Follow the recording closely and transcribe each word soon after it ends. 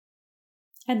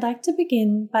I'd like to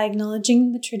begin by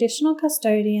acknowledging the traditional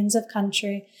custodians of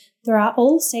country throughout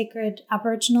all sacred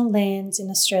Aboriginal lands in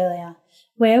Australia,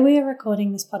 where we are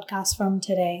recording this podcast from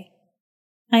today.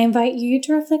 I invite you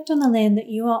to reflect on the land that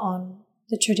you are on,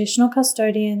 the traditional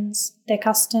custodians, their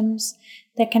customs,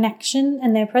 their connection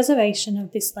and their preservation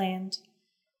of this land.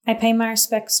 I pay my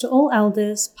respects to all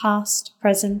elders, past,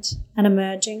 present, and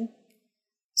emerging.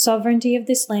 Sovereignty of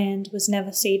this land was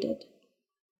never ceded.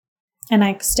 And I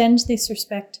extend this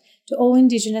respect to all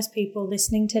Indigenous people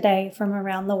listening today from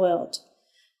around the world.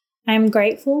 I am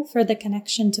grateful for the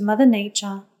connection to Mother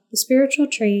Nature, the spiritual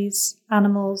trees,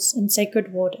 animals, and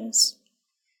sacred waters.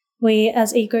 We,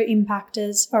 as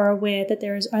eco-impactors, are aware that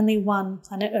there is only one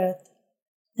planet Earth,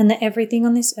 and that everything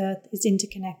on this earth is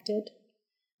interconnected.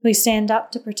 We stand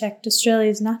up to protect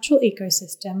Australia's natural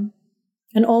ecosystem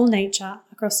and all nature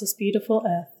across this beautiful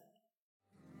earth.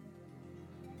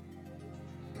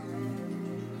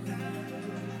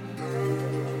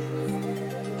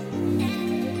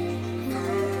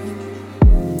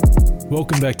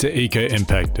 Welcome back to Eco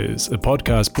Impactors, a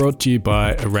podcast brought to you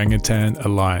by Orangutan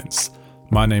Alliance.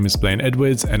 My name is Blaine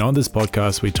Edwards, and on this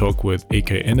podcast we talk with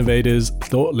eco-innovators,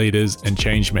 thought leaders, and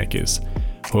change makers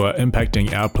who are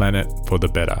impacting our planet for the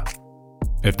better.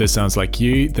 If this sounds like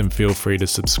you, then feel free to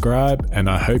subscribe, and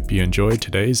I hope you enjoyed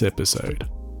today's episode.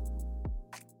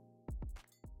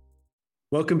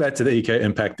 Welcome back to the Eco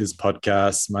Impactors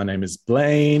podcast. My name is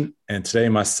Blaine, and today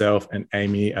myself and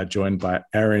Amy are joined by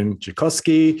Aaron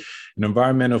Jackowski, an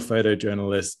environmental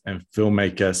photojournalist and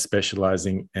filmmaker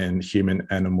specializing in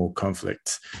human-animal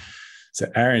conflict. So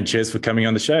Aaron, cheers for coming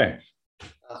on the show.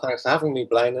 Thanks for having me,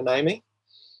 Blaine and Amy.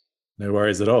 No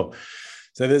worries at all.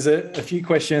 So there's a few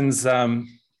questions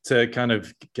to kind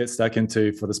of get stuck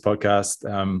into for this podcast.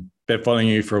 Been following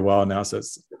you for a while now, so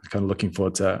it's kind of looking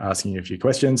forward to asking you a few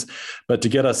questions. But to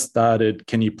get us started,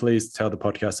 can you please tell the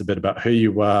podcast a bit about who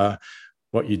you are,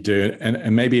 what you do,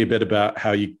 and maybe a bit about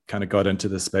how you kind of got into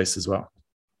this space as well?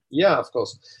 Yeah, of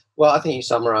course. Well, I think you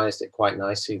summarized it quite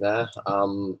nicely there.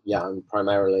 I'm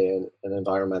primarily an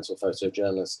environmental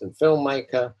photojournalist and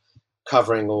filmmaker,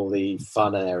 covering all the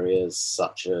fun areas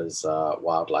such as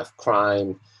wildlife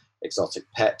crime, exotic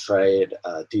pet trade,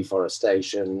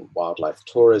 deforestation, wildlife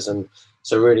tourism.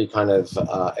 So really kind of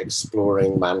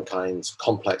exploring mankind's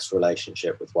complex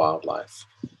relationship with wildlife.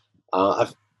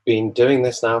 I've been doing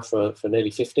this now for nearly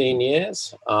 15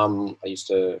 years. I used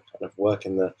to kind of work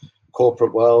in the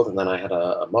corporate world, and then I had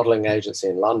a modeling agency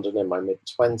in London in my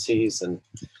mid-20s,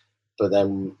 but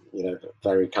then,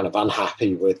 very kind of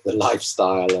unhappy with the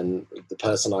lifestyle and the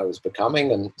person I was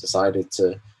becoming, and decided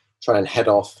to try and head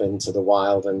off into the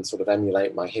wild and sort of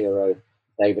emulate my hero,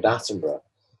 David Attenborough.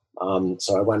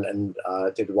 So I went and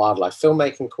did a wildlife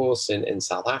filmmaking course in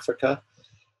South Africa.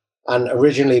 And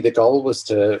originally the goal was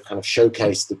to kind of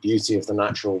showcase the beauty of the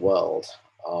natural world,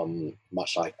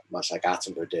 much like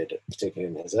Attenborough did,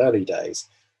 particularly in his early days.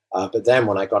 But then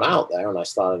when I got out there and I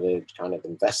started kind of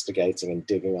investigating and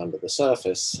digging under the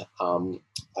surface,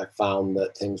 I found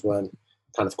that things weren't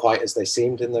kind of quite as they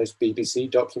seemed in those BBC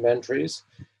documentaries.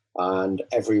 And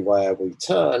everywhere we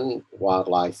turn,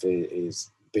 wildlife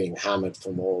is being hammered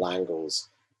from all angles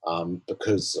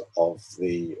because of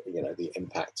the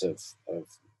impact of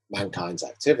mankind's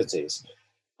activities.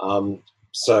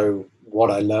 So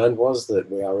what I learned was that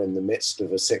we are in the midst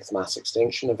of a sixth mass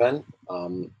extinction event.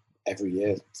 Every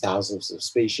year, thousands of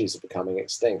species are becoming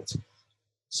extinct.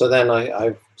 So then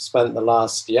I spent the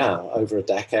last, over a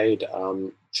decade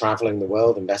traveling the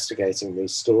world, investigating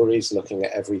these stories, looking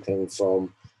at everything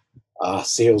from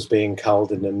seals being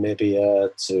culled in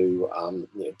Namibia to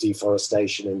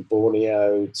deforestation in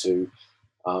Borneo to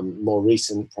more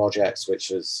recent projects which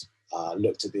has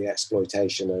looked at the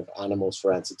exploitation of animals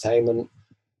for entertainment,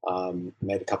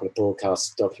 made a couple of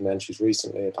broadcast documentaries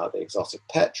recently about the exotic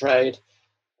pet trade,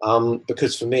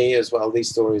 because for me as well, these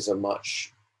stories are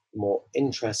much more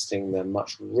interesting, they're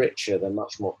much richer, they're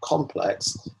much more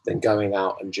complex than going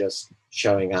out and just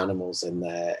showing animals in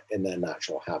their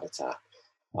natural habitat.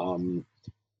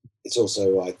 It's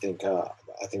also, I think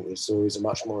these stories are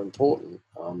much more important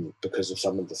because of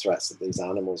some of the threats that these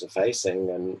animals are facing.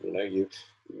 And you're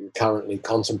currently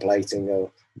contemplating a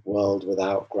world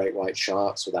without great white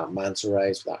sharks, without manta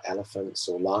rays, without elephants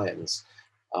or lions.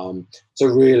 So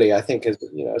really, I think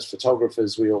as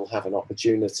photographers, we all have an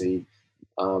opportunity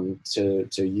to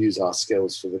use our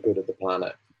skills for the good of the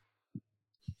planet.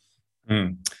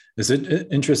 Is it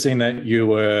interesting that you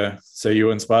were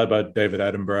inspired by David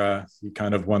Attenborough? You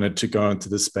kind of wanted to go into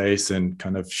the space and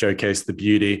kind of showcase the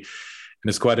beauty. And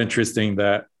it's quite interesting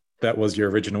that that was your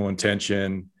original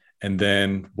intention. And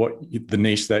then the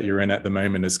niche that you're in at the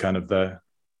moment is kind of the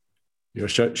you're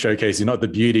showcasing not the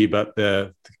beauty, but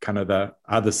the kind of the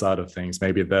other side of things,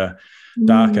 maybe the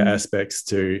darker aspects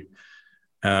to,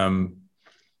 the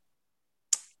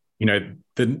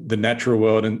natural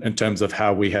world in terms of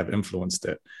how we have influenced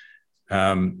it.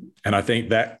 And I think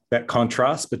that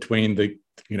contrast between the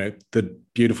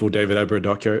beautiful David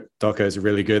Attenborough doco is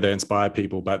really good. They inspire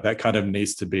people, but that kind of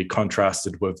needs to be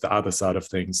contrasted with the other side of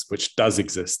things, which does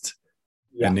exist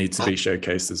and needs to be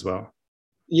showcased as well.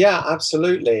 Yeah,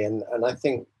 absolutely. And I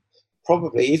think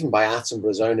probably even by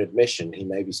Attenborough's own admission, he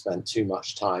maybe spent too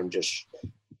much time just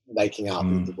making out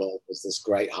that the world was this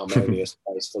great harmonious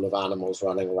place full of animals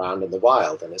running around in the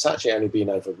wild. And it's actually only been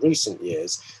over recent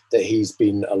years that he's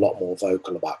been a lot more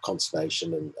vocal about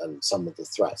conservation and some of the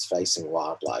threats facing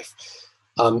wildlife.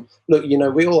 Look,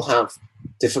 we all have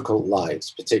difficult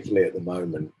lives, particularly at the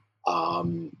moment,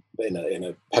 in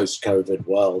a post-COVID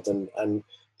world, and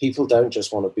people don't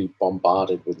just want to be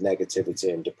bombarded with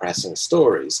negativity and depressing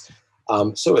stories.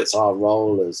 So it's our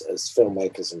role as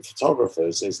filmmakers and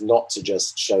photographers is not to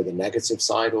just show the negative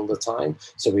side all the time.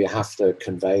 So we have to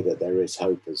convey that there is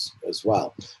hope as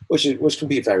well, which can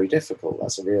be very difficult.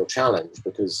 That's a real challenge,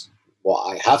 because what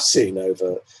I have seen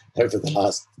over the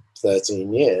last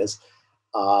 13 years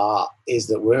is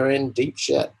that we're in deep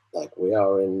shit. Like, we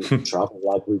are in trouble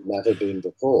like we've never been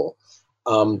before.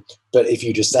 But if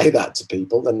you just say that to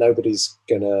people, then nobody's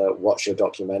going to watch your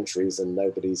documentaries and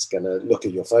nobody's going to look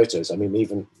at your photos. I mean,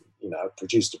 even, I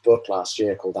produced a book last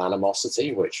year called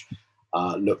Animosity, which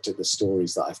looked at the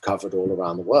stories that I've covered all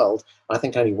around the world. I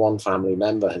think only one family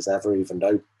member has ever even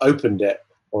opened it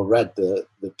or read the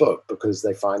book because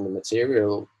they find the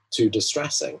material too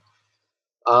distressing.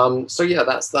 So yeah,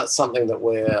 that's something that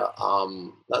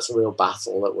that's a real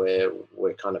battle that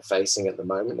we're kind of facing at the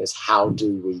moment, is how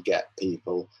do we get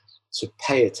people to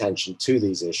pay attention to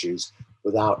these issues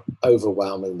without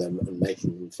overwhelming them and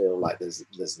making them feel like there's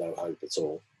no hope at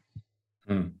all.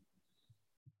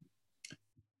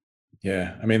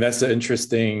 Yeah, I mean, that's an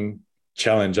interesting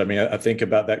challenge. I mean, I think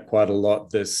about that quite a lot,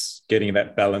 this getting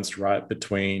that balance right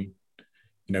between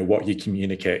what you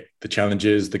communicate, the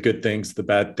challenges, the good things, the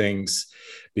bad things,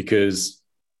 because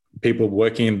people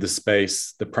working in the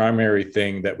space, the primary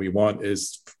thing that we want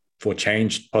is for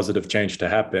positive change to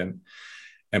happen.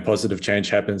 And positive change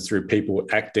happens through people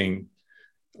acting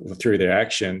through their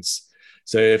actions.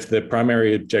 So if the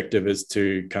primary objective is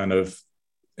to kind of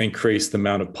increase the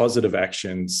amount of positive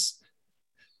actions,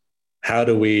 how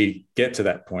do we get to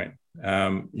that point?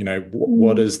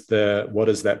 What is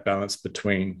that balance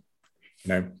between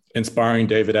inspiring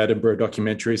David Attenborough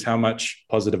documentaries? How much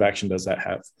positive action does that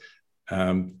have?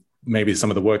 Maybe some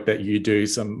of the work that you do,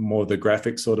 some more of the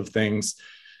graphic sort of things.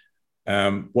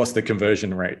 What's the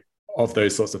conversion rate of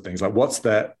those sorts of things? Like, what's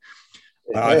that?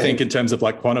 I think in terms of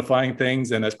like quantifying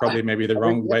things, and that's probably maybe the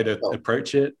wrong way to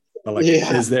approach it. But like,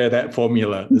 is there that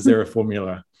formula? Is there a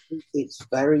formula? It's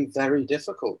very, very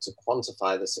difficult to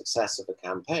quantify the success of a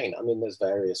campaign. I mean, there's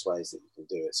various ways that you can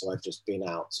do it. So I've just been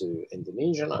out to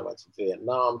Indonesia, and I went to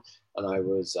Vietnam, and I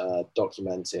was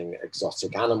documenting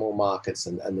exotic animal markets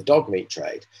and the dog meat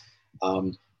trade.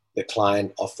 The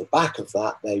client, off the back of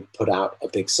that, they put out a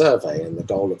big survey, and the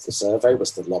goal of the survey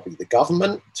was to lobby the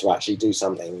government to actually do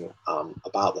something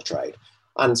about the trade.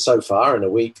 And so far, in a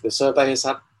week, the survey has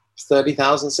had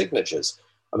 30,000 signatures.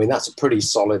 I mean, that's a pretty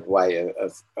solid way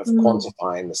of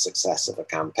quantifying the success of a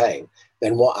campaign.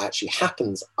 Then what actually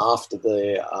happens after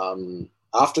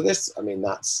after this? I mean,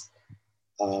 that's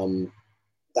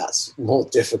more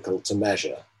difficult to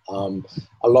measure.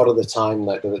 A lot of the time,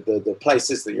 like the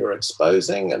places that you're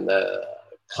exposing and the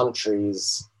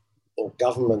countries or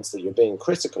governments that you're being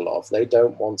critical of, they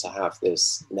don't want to have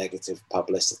this negative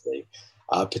publicity,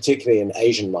 particularly in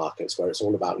Asian markets where it's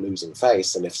all about losing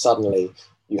face. And if suddenly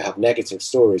you have negative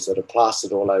stories that are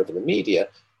plastered all over the media,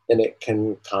 then it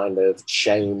can kind of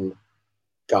shame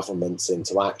governments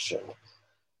into action.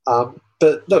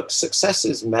 But look, success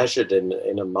is measured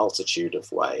in a multitude of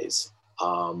ways.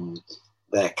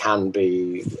 There can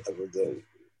be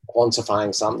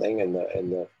quantifying something in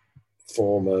the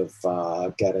form of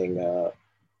getting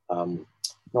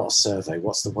not a survey.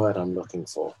 What's the word I'm looking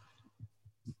for?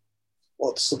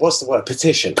 What's the word?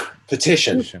 Petition. Yeah,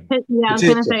 I was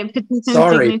going to say petition.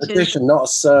 Sorry, signatures. petition, not a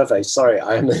survey. Sorry,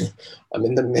 I'm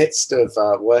in the midst of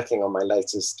working on my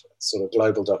latest sort of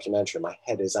global documentary. My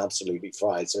head is absolutely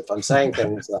fried. So if I'm saying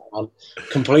things that aren't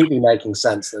completely making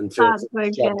sense, then feel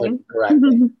free to jump in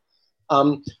correctly.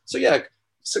 So yeah,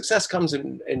 success comes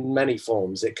in many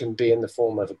forms. It can be in the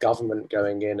form of a government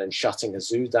going in and shutting a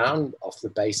zoo down off the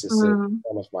basis of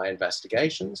one of my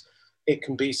investigations. It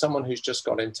can be someone who's just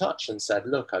got in touch and said,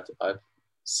 look, I've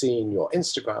seen your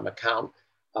Instagram account.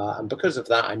 And because of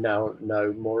that, I now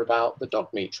know more about the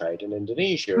dog meat trade in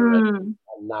Indonesia. And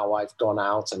now I've gone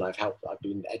out and I've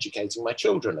been educating my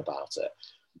children about it.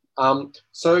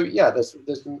 So yeah, there's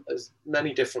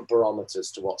many different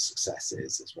barometers to what success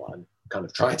is what I'm kind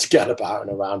of trying to get about in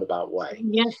a roundabout way.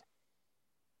 Yes.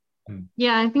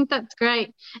 Yeah, I think that's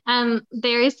great.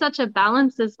 There is such a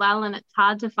balance as well, and it's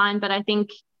hard to find, but I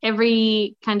think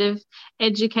every kind of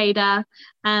educator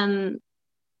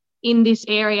in this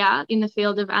area, in the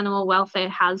field of animal welfare,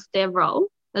 has their role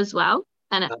as well.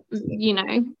 And, you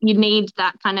know, you need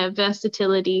that kind of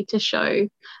versatility to show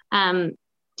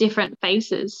different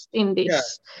faces in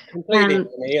this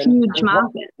huge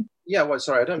market. Yeah, well,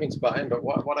 sorry, I don't mean to butt in, but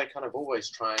what I kind of always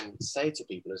try and say to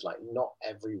people is, like, not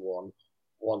everyone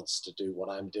wants to do what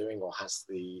I'm doing or has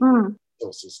the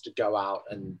resources to go out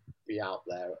and be out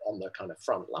there on the kind of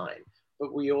front line.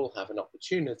 But we all have an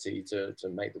opportunity to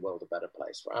make the world a better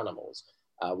place for animals,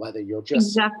 whether you're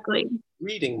just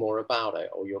reading more about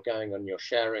it, or you're going and you're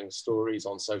sharing stories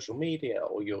on social media,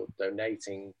 or you're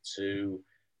donating to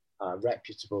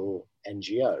reputable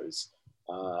NGOs.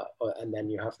 And then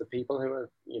you have the people who are,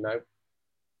 you know,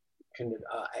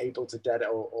 able to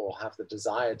or have the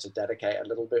desire to dedicate a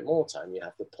little bit more time. You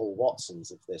have the Paul Watsons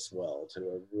of this world who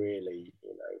are really,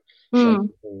 you know,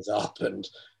 shaking things up and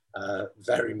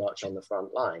very much on the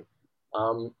front line.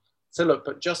 So look,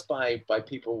 but just by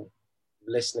people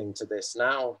listening to this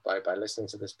now, by listening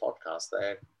to this podcast,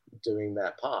 they're doing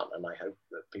their part, and I hope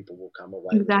that people will come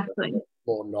away with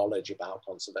more knowledge about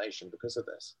conservation because of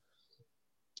this.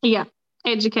 Yeah,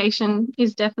 education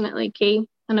is definitely key,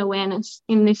 and awareness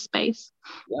in this space.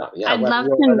 Yeah. Whether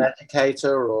you're an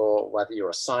educator, or whether you're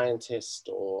a scientist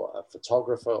or a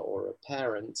photographer or a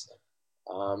parent,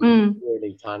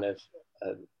 really kind of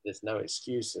there's no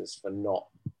excuses for not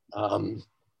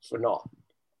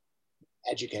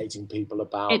educating people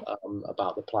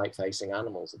about the plight facing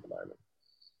animals at the moment.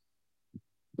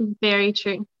 Very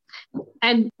true.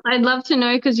 And I'd love to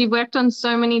know, because you've worked on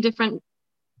so many different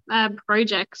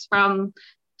projects, from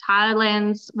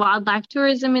Thailand's wildlife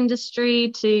tourism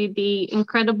industry to the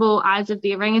incredible Eyes of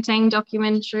the Orangutan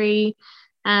documentary,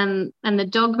 and the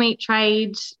dog meat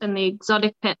trade and the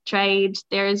exotic pet trade.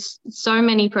 There's so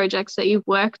many projects that you've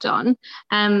worked on.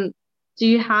 Do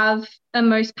you have a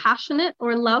most passionate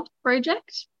or loved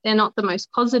project? They're not the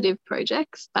most positive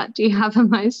projects, but do you have a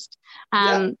most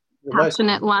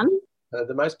passionate one?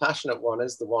 The most passionate one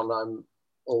is the one I'm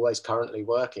always currently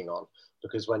working on,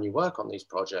 because when you work on these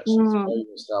projects, you throw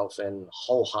yourself in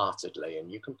wholeheartedly and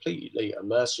you completely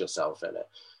immerse yourself in it.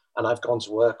 And I've gone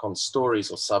to work on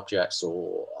stories or subjects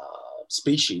or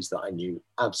species that I knew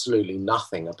absolutely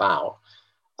nothing about.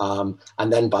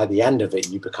 And then by the end of it,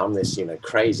 you become this, you know,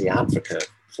 crazy advocate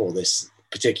for this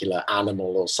particular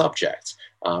animal or subject,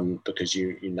 because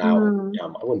you now,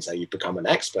 I wouldn't say you become an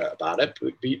expert about it,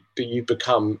 but you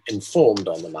become informed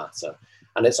on the matter.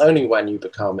 And it's only when you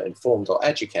become informed or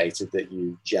educated that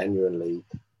you genuinely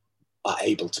are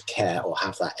able to care or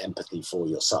have that empathy for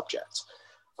your subject.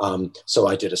 So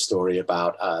I did a story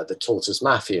about the tortoise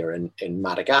mafia in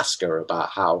Madagascar, about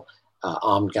how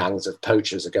armed gangs of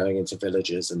poachers are going into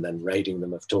villages and then raiding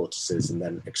them of tortoises and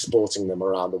then exporting them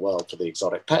around the world for the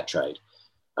exotic pet trade.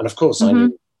 And of course, I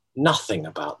knew nothing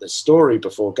about this story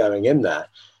before going in there.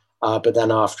 But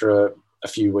then after a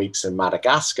few weeks in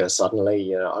Madagascar, suddenly,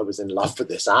 you know, I was in love with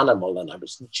this animal, and I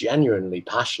was genuinely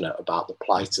passionate about the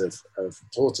plight of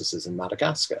tortoises in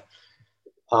Madagascar.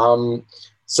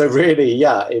 So really,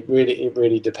 yeah, it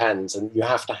really depends, and you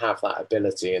have to have that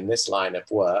ability in this line of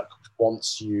work.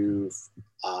 Once you've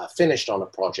finished on a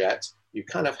project, you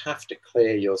kind of have to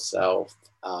clear yourself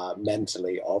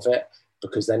mentally of it,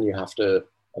 because then you have to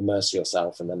immerse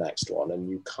yourself in the next one, and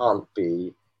you can't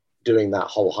be doing that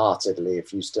wholeheartedly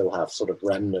if you still have sort of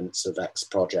remnants of X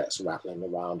projects rattling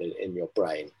around in your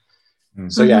brain.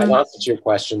 So yeah, in answer to your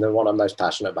question, the one I'm most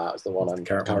passionate about is the one I'm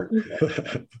currently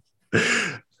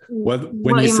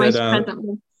when you said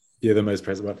the most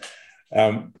present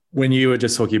one, when you were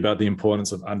just talking about the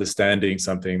importance of understanding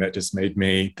something, that just made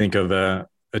me think of a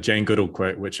Jane Goodall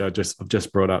quote, which I've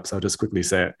just brought up, so I'll just quickly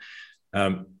say it.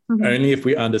 Only if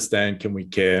we understand can we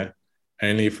care.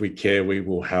 Only if we care, we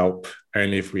will help.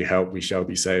 Only if we help, we shall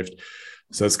be saved.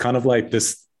 So it's kind of like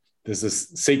this, there's this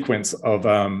sequence of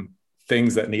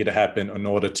things that need to happen in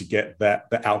order to get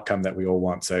the outcome that we all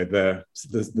want. So the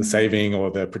saving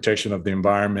or the protection of the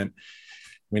environment.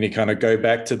 When you kind of go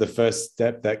back to the first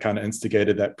step that kind of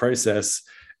instigated that process,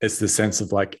 it's the sense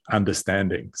of like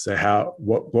understanding. So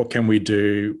what can we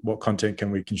do? What content can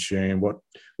we consume?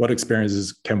 What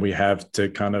experiences can we have to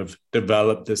kind of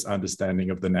develop this understanding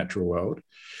of the natural world?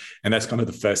 And that's kind of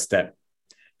the first step.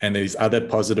 and these other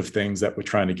positive things that we're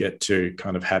trying to get to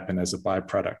kind of happen as a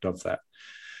byproduct of that.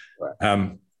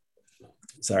 Right.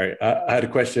 Sorry, I had a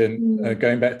question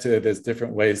going back to, there's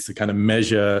different ways to kind of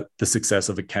measure the success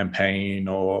of a campaign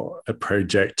or a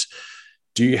project.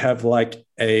 Do you have like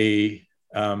a,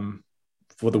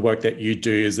 for the work that you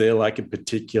do, is there like a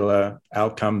particular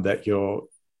outcome that you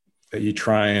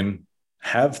try and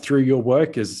have through your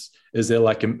work? Is there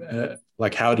like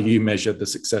like how do you measure the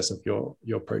success of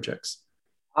your projects?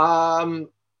 I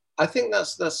think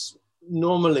that's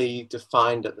normally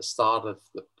defined at the start of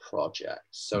the project,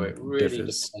 so it really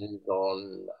depends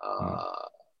on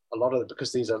a lot of it,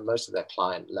 because these are most of their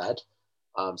client led.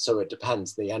 So it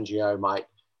depends. The NGO might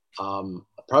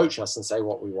approach us and say,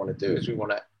 what we want to do is we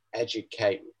want to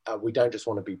educate. We don't just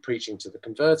want to be preaching to the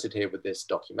converted here with this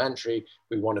documentary.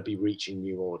 We want to be reaching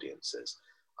new audiences,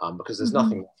 because there's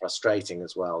nothing more frustrating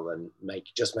as well than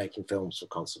just making films for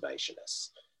conservationists.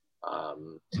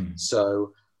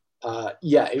 So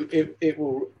yeah, it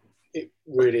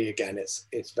really, again,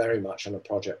 it's very much on a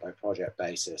project by project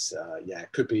basis. Yeah,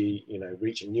 it could be,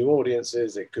 reaching new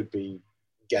audiences. It could be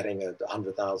getting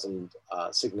 100,000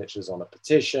 signatures on a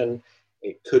petition.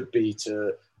 It could be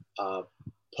to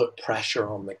put pressure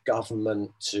on the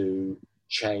government to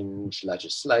change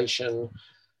legislation.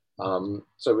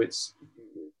 So it's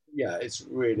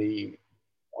really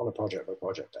on a project by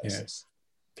project basis.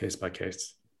 Yeah. Case by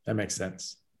case. That makes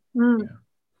sense. Yeah. Mm.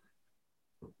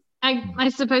 I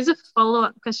suppose a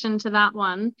follow-up question to that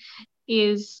one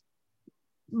is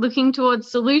looking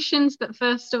towards solutions, but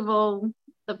first of all,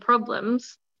 the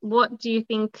problems. What do you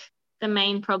think the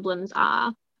main problems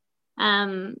are?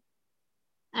 And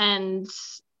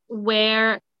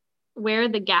where are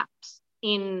the gaps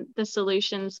in the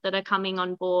solutions that are coming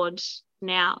on board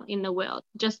now in the world,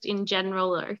 just in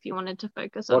general, or if you wanted to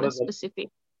focus on a specific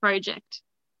project?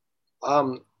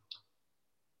 Well,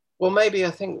 maybe I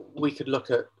think we could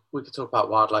talk about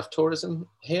wildlife tourism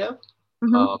here,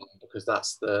 because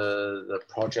that's the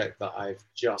project that I've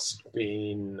just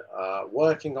been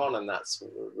working on, and that's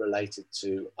related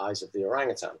to Eyes of the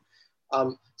Orangutan.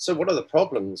 So what are the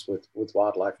problems with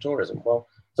wildlife tourism? Well,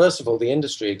 first of all, the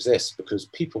industry exists because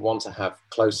people want to have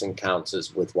close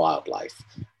encounters with wildlife.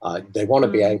 They want to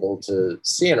be able to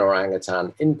see an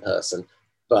orangutan in person,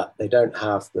 but they don't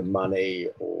have the money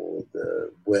or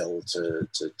the will to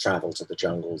travel to the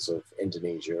jungles of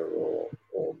Indonesia or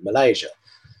Malaysia.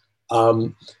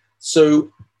 So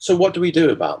what do we do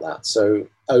about that? So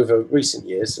over recent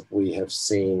years, we have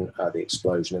seen the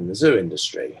explosion in the zoo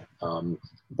industry.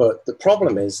 But the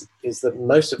problem is that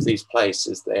most of these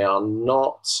places, they are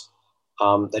not,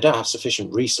 they don't have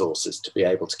sufficient resources to be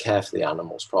able to care for the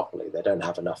animals properly. They don't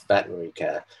have enough veterinary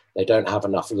care. They don't have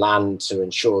enough land to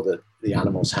ensure that the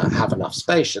animals have enough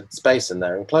space in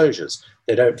their enclosures.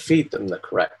 They don't feed them the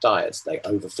correct diets. They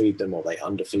overfeed them or they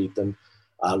underfeed them.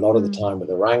 A lot of the time with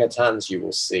orangutans, you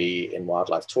will see in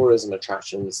wildlife tourism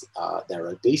attractions, they're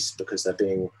obese because they're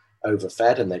being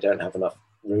overfed and they don't have enough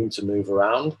room to move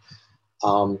around.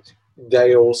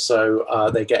 They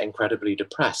also, they get incredibly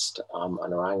depressed.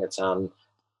 An orangutan,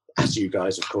 as you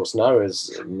guys of course know,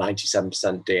 is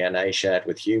 97% DNA shared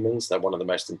with humans. They're one of the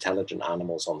most intelligent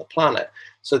animals on the planet.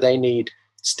 So they need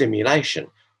stimulation.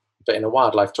 But in a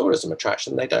wildlife tourism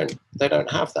attraction, they don't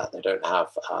have that. They don't have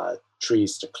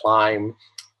trees to climb.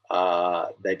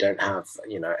 They don't have,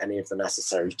 any of the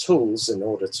necessary tools in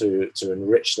order to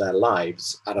enrich their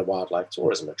lives at a wildlife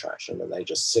tourism attraction, and they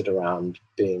just sit around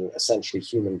being essentially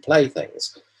human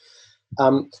playthings.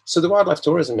 So the wildlife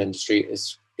tourism industry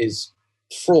is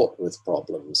fraught with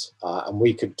problems, and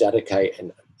we could dedicate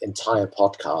an entire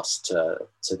podcast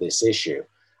to this issue.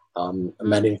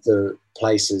 Many of the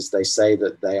places, they say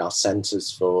that they are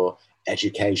centers for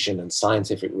education and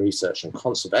scientific research and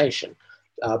conservation.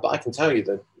 But I can tell you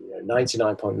that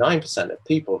 99.9% of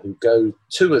people who go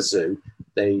to a zoo,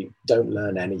 they don't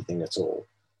learn anything at all.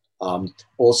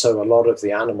 Also, a lot of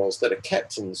the animals that are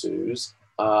kept in zoos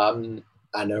and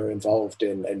are involved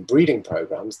in breeding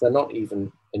programs, they're not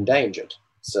even endangered.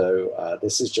 So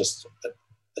this is just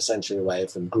essentially a way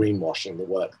of them greenwashing the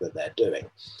work that they're doing.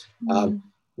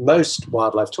 Most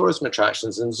wildlife tourism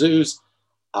attractions and zoos,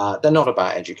 they're not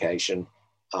about education.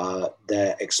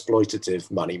 They're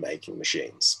exploitative money-making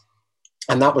machines.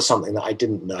 And that was something that I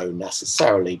didn't know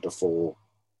necessarily before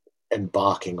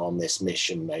embarking on this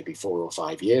mission maybe 4 or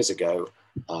 5 years ago,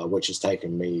 which has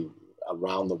taken me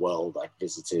around the world. I've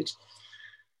visited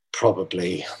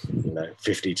probably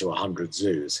 50 to 100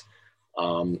 zoos.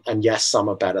 And yes, some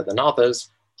are better than others,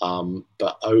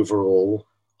 but overall,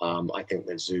 I think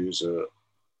that zoos are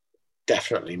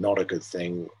definitely not a good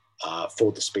thing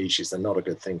for the species. They're not a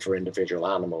good thing for individual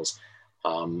animals.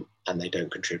 and they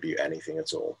don't contribute anything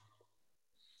at all.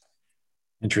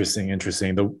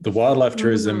 Interesting. The wildlife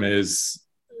tourism is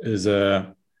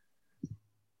a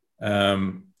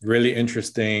really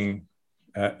interesting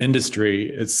industry.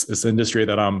 It's an industry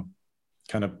that I'm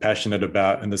kind of passionate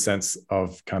about, in the sense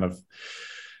of kind of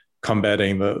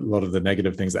combating a lot of the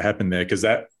negative things that happen there, because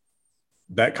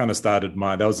that kind of started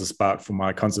that was a spark for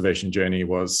my conservation journey.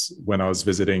 Was when I was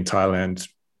visiting Thailand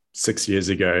 6 years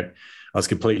ago. I was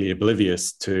completely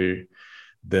oblivious to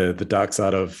the dark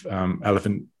side of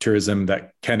elephant tourism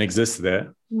that can exist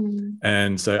there.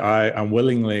 And so I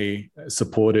unwillingly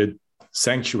supported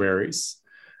sanctuaries,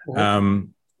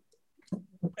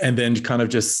 and then kind of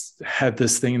just had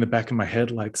this thing in the back of my head,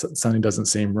 like something doesn't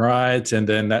seem right. And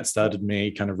then that started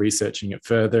me kind of researching it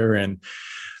further and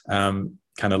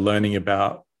kind of learning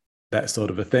about that sort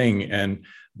of a thing. And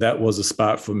that was a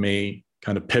spark for me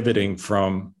kind of pivoting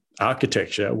from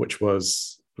architecture, which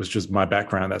was just my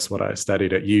background. That's what I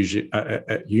studied at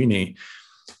uni,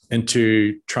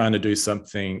 into trying to do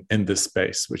something in this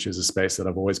space, which is a space that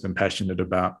I've always been passionate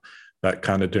about, but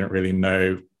kind of didn't really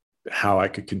know how I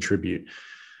could contribute.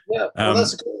 Yeah, well,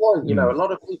 that's a good point. You know, a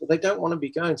lot of people, they don't want to be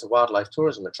going to wildlife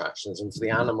tourism attractions and for the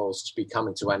animals to be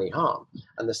coming to any harm.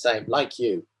 And the same, like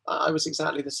you, I was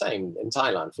exactly the same in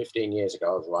Thailand 15 years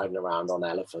ago. I was riding around on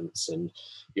elephants, and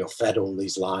you're fed all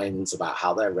these lines about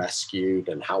how they're rescued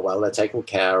and how well they're taken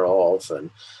care of. And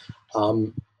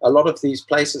a lot of these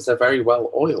places are very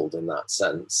well oiled in that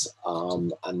sense,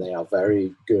 and they are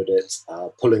very good at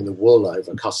pulling the wool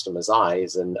over customers'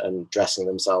 eyes and dressing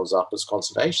themselves up as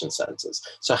conservation centres.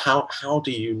 So how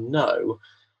do you know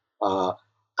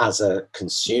as a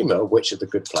consumer which are the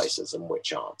good places and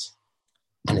which aren't?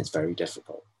 And it's very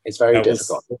difficult. It's very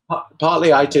difficult.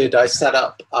 Partly I set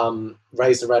up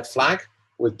Raise the Red Flag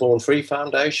with Born Free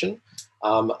Foundation,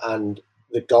 and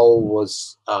the goal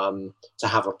was to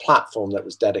have a platform that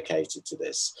was dedicated to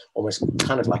this, almost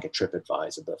kind of like a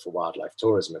TripAdvisor, but for wildlife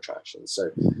tourism attractions. So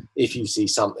if you see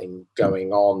something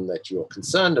going on that you're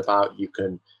concerned about, you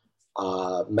can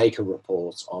make a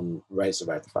report on Raise the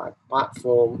Red Flag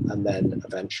platform, and then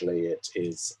eventually it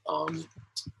is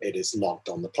logged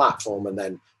on the platform. And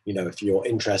then, you know, if you're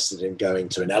interested in going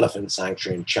to an elephant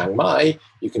sanctuary in Chiang Mai,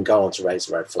 you can go on to Raise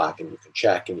the Red Flag and you can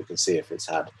check and you can see if it's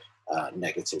had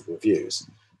negative reviews.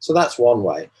 So that's one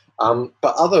way.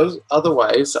 But other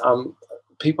ways,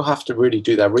 people have to really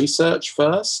do their research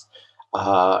first,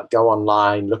 go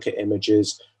online, look at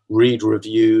images, read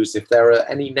reviews. If there are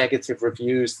any negative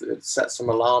reviews that set some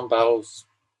alarm bells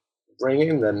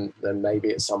ringing, then maybe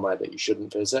it's somewhere that you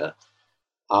shouldn't visit.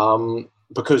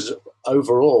 Because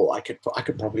overall, I could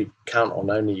probably count on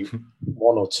only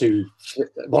one or two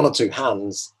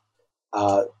hands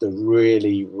the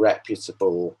really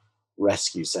reputable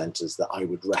rescue centres that I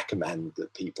would recommend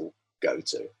that people go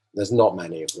to. There's not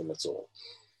many of them at all.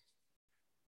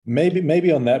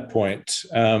 Maybe on that point,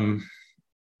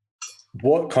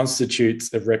 what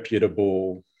constitutes a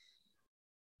reputable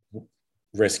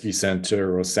rescue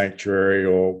centre or sanctuary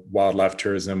or wildlife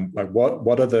tourism? Like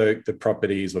what are the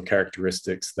properties or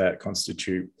characteristics that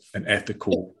constitute an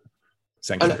ethical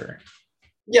sanctuary?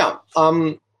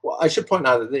 Well, I should point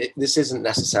out that this isn't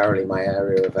necessarily my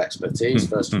area of expertise.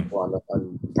 First of all,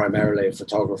 I'm primarily a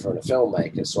photographer and a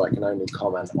filmmaker, so I can only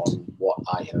comment on what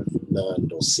I have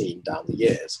learned or seen down the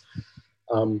years.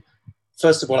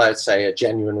 First of all, I'd say a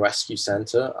genuine rescue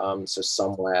centre, so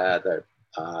somewhere that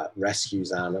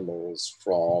rescues animals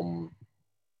from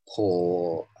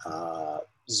poor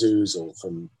zoos or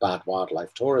from bad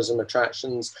wildlife tourism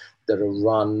attractions, that are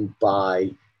run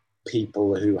by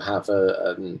people who have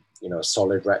a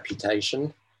solid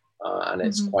reputation, and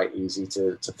it's quite easy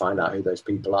to find out who those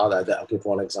people are. I'll give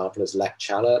one example is Lek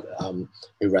Chalat,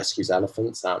 who rescues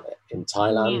elephants out in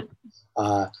Thailand,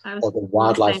 or the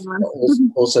wildlife,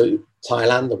 also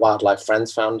Thailand, the Wildlife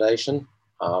Friends Foundation.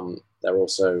 They're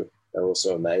also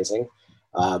amazing.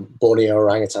 Borneo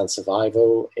Orangutan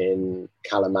Survival in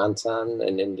Kalimantan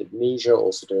in Indonesia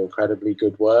also do incredibly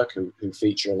good work, who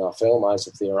feature in our film Eyes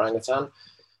of the Orangutan.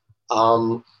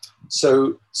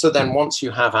 So then once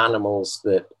you have animals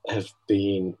that have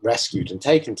been rescued and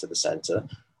taken to the centre,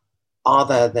 are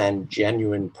there then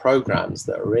genuine programs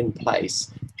that are in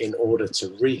place in order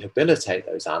to rehabilitate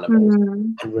those animals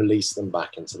and release them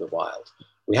back into the wild?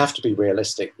 We have to be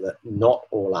realistic that not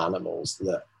all animals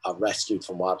that are rescued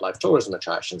from wildlife tourism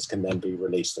attractions can then be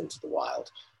released into the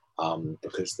wild,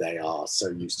 because they are so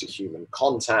used to human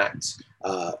contact.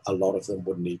 A lot of them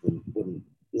wouldn't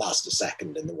last a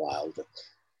second in the wild.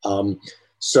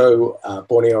 So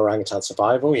Borneo Orangutan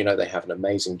Survival, they have an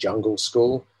amazing jungle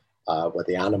school where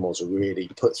the animals are really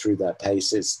put through their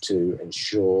paces to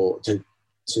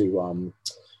to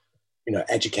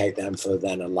educate them for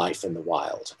then a life in the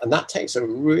wild. And that takes a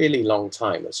really long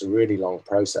time. It's a really long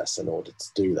process in order to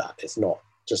do that. It's not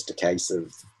just a case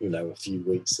of, a few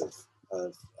weeks of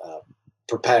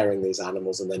preparing these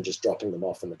animals and then just dropping them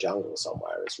off in the jungle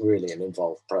somewhere. It's really an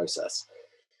involved process.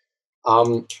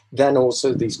 Then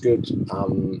also these good,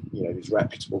 these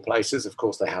reputable places, of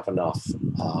course, they have enough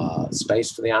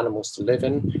space for the animals to live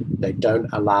in. They don't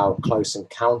allow close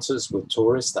encounters with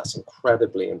tourists. That's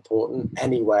incredibly important.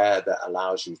 Anywhere that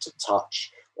allows you to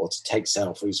touch or to take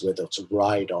selfies with or to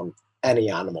ride on any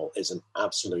animal is an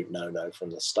absolute no-no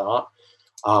from the start.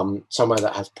 Somewhere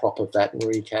that has proper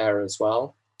veterinary care as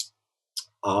well.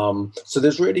 So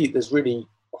there's really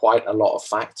quite a lot of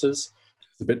factors.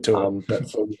 It's a bit too but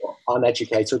for your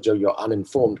uneducated or your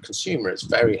uninformed consumer, it's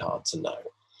very hard to know.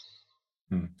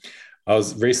 I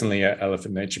was recently at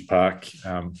Elephant Nature Park,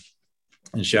 and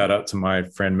shout out to my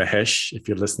friend Mahesh, if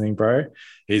you're listening, bro.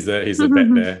 He's a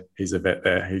vet there. He's a vet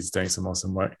there. He's doing some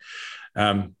awesome work.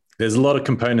 There's a lot of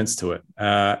components to it,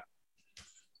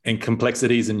 and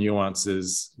complexities and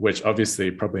nuances, which obviously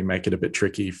probably make it a bit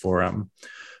tricky for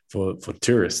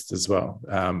tourists as well.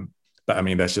 But I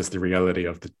mean, that's just the reality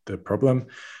of the problem.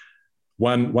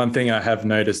 One thing I have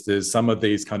noticed is some of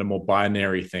these kind of more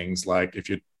binary things, like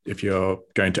if you're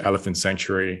going to Elephant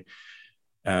Sanctuary,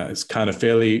 it's kind of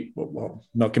fairly,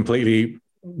 not completely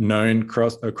known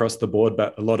across the board,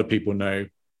 but a lot of people know,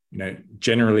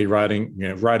 generally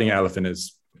riding elephant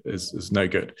is no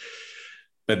good.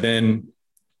 But then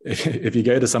if you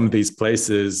go to some of these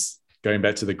places, going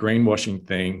back to the greenwashing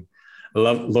thing, a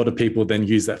lot of people then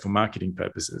use that for marketing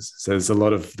purposes. So there's a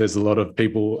lot of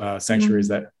people, sanctuaries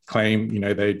that claim,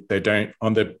 they don't,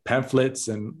 on their pamphlets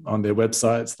and on their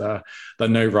websites, they're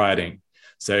no riding.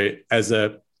 So as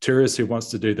a tourist who wants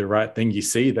to do the right thing, you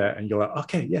see that and you're like,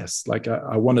 okay, yes, like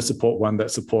I want to support one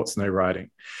that supports no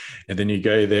riding. And then you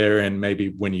go there and maybe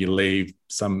when you leave,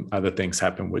 some other things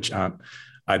happen which aren't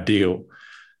ideal.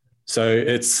 So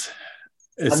it's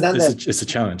a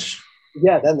challenge.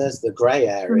 Yeah, then there's the grey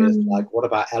areas, like what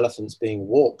about elephants being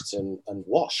walked and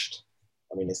washed?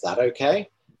 I mean, is that okay?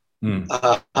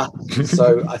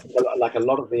 So I think like a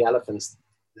lot of the elephants,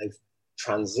 they've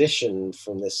transitioned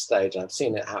from this stage. I've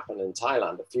seen it happen in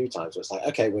Thailand a few times. Where it's like,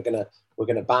 okay, we're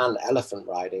gonna ban elephant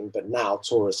riding, but now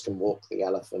tourists can walk the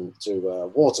elephant to a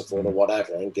waterfall or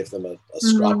whatever and give them a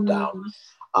scrub down.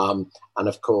 And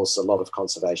of course, a lot of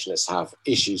conservationists have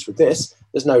issues with this.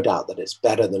 There's no doubt that it's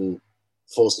better than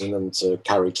forcing them to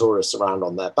carry tourists around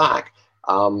on their back.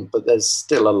 But there's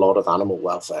still a lot of animal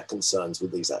welfare concerns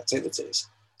with these activities.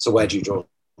 So where do you draw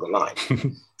the line?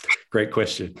 Great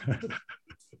question.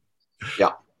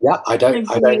 Yeah, I don't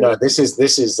know. This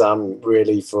is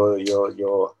really for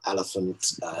your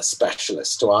elephant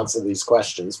specialist to answer these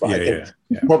questions. But I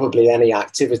think probably any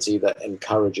activity that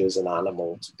encourages an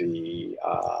animal to be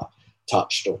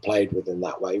touched or played with in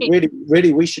that way,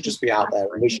 really we should just be out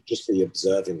there and we should just be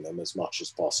observing them as much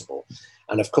as possible.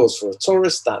 And of course for a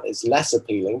tourist that is less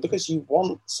appealing because you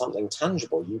want something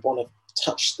tangible. You want to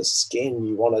touch the skin,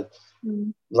 you want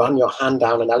to run your hand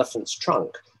down an elephant's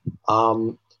trunk,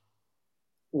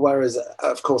 whereas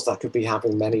of course that could be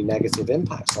having many negative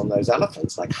impacts on those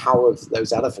elephants. Like how have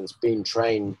those elephants been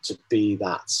trained to be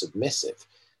that submissive?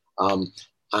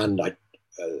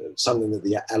 Something that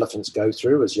the elephants go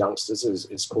through as youngsters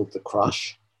is called the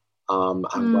crush,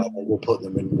 and where they will put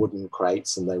them in wooden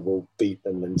crates and they will beat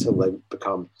them until they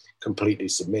become completely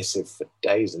submissive for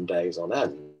days and days on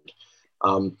end.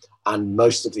 And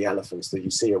most of the elephants that you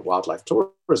see at wildlife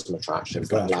tourism attractions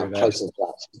that allow close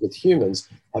interactions with humans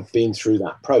have been through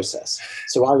that process.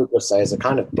 So I would just say, as a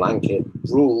kind of blanket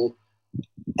rule,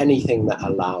 anything that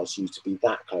allows you to be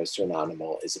that close to an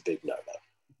animal is a big no-no.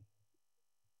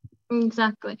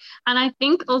 Exactly. And I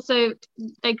think also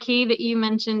the key that you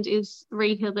mentioned is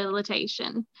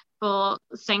rehabilitation for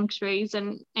sanctuaries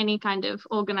and any kind of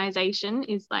organization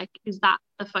is that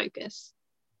the focus?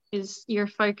 Is your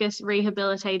focus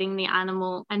rehabilitating the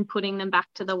animal and putting them back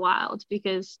to the wild?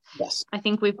 Because I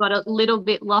think we've got a little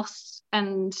bit lost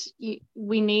and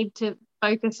we need to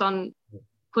focus on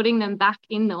putting them back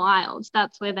in the wild.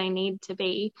 That's where they need to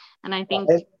be. And I think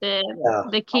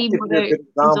the key motto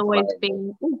has always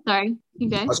been, sorry, you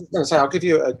go. I was just going to say, I'll give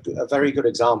you a very good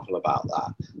example about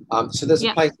that. So there's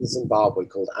a place in Zimbabwe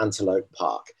called Antelope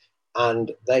Park,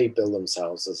 and they bill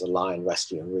themselves as a lion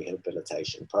rescue and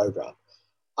rehabilitation program.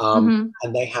 And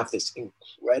they have this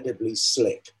incredibly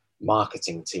slick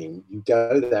marketing team. You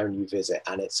go there and you visit,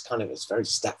 and it's very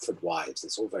Stepford Wives.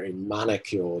 It's all very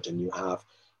manicured, and you have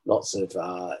lots of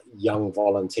young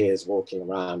volunteers walking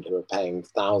around who are paying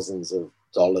thousands of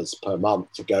per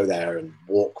month to go there and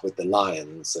walk with the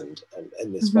lions and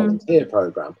in this volunteer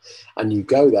program. And you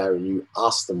go there and you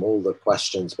ask them all the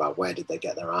questions about where did they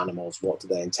get their animals, what do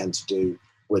they intend to do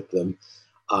with them,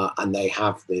 and they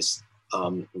have this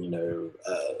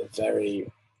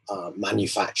very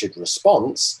manufactured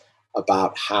response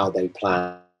about how they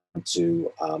plan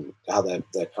to how their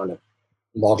kind of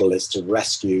model is to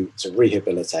rescue, to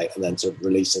rehabilitate, and then to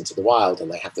release into the wild.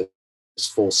 And they have this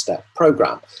 4-step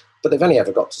program, but they've only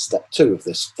ever got to step 2 of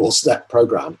this 4-step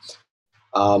program.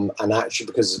 And actually,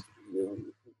 because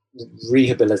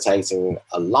rehabilitating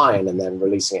a lion and then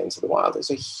releasing it into the wild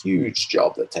is a huge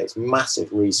job that takes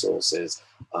massive resources,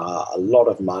 a lot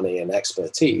of money and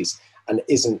expertise, and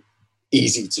isn't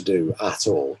easy to do at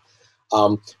all.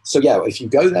 So yeah, if you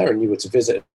go there and you were to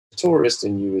visit a tourist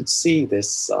and you would see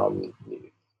this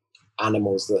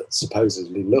animals that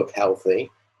supposedly look healthy,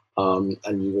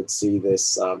 and you would see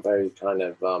this very kind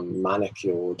of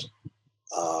manicured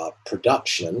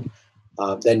production,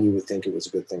 then you would think it was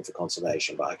a good thing for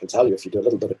conservation. But I can tell you, if you do a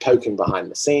little bit of poking behind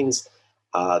the scenes,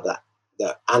 that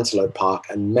the Antelope Park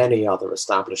and many other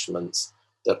establishments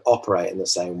that operate in the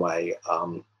same way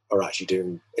are actually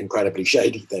doing incredibly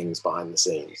shady things behind the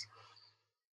scenes.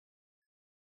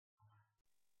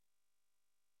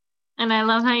 And I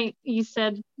love how you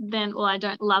said then, well, I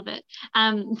don't love it,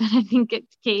 but I think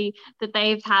it's key that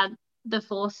they've had the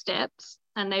 4 steps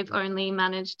and they've only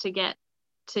managed to get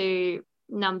to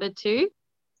number 2.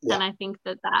 Yeah. And I think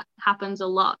that happens a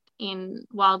lot in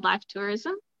wildlife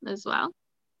tourism as well.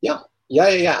 Yeah,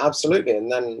 absolutely.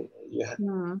 And then you have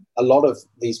a lot of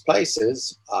these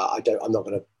places, I'm not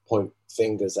going to point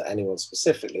fingers at anyone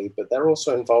specifically, but they're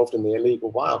also involved in the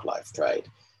illegal wildlife trade.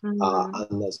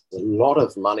 And there's a lot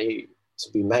of money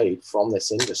to be made from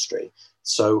this industry.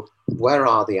 So where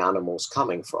are the animals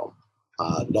coming from?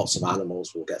 Lots of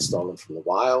animals will get stolen from the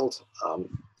wild.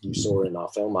 You saw in our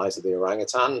film, Eyes of the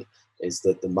Orangutan, is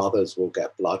that the mothers will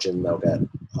get bludgeoned, they'll get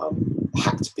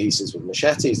hacked to pieces with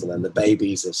machetes, and then the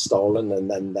babies are stolen, and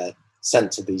then they're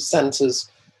sent to these centers.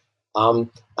 And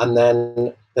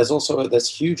then there's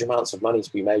huge amounts of money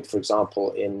to be made, for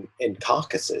example, in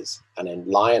carcasses and in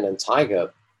lion and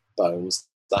tiger bones.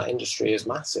 That industry is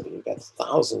massive. You get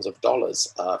thousands of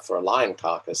dollars for a lion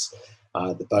carcass.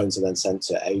 The bones are then sent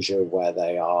to Asia, where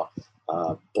they are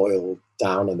boiled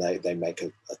down, and they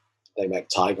make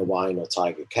tiger wine or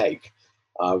tiger cake,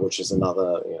 which is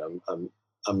another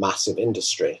a massive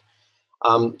industry.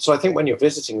 So I think when you're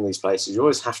visiting these places, you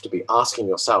always have to be asking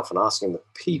yourself and asking the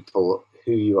people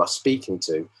who you are speaking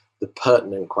to the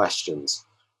pertinent questions,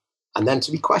 and then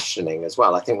to be questioning as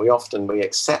well. I think we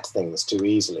accept things too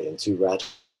easily and too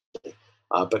readily,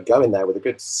 but go in there with a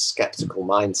good skeptical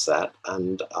mindset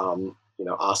and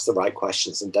ask the right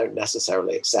questions, and don't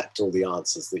necessarily accept all the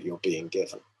answers that you're being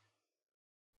given.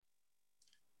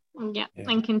 Yeah,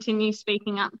 and continue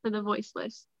speaking up for the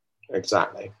voiceless.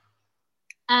 Exactly.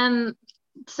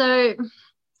 So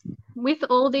with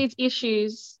all these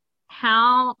issues,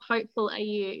 how hopeful are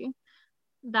you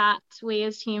that we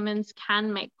as humans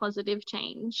can make positive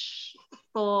change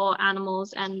for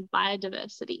animals and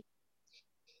biodiversity?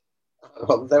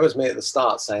 Well, there was me at the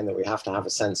start saying that we have to have a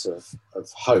sense of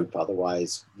hope.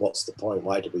 Otherwise, what's the point?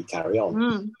 Why do we carry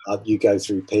on? You go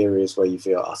through periods where you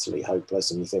feel utterly hopeless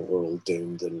and you think we're all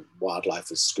doomed and wildlife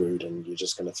is screwed and you're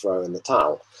just going to throw in the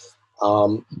towel.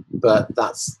 But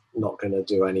that's not going to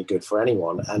do any good for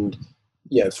anyone. And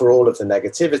for all of the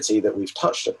negativity that we've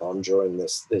touched upon during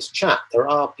this chat, there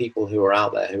are people who are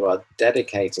out there who are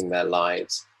dedicating their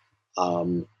lives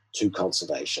to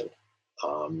conservation.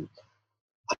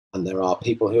 And there are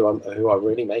people who are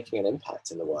really making an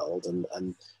impact in the world,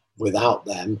 and without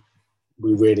them,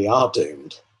 we really are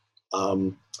doomed.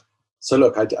 So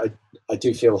look, I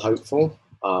do feel hopeful.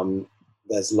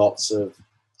 There's lots of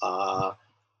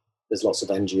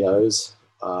NGOs.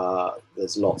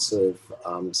 There's lots of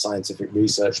scientific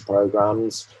research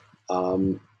programs.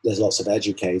 There's lots of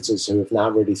educators who have now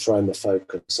really thrown the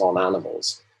focus on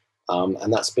animals.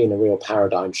 And that's been a real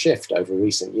paradigm shift over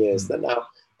recent years, that now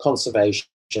conservation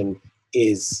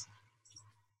is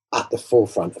at the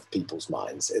forefront of people's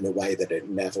minds in a way that it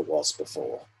never was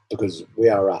before. Because we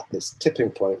are at this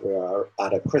tipping point, we are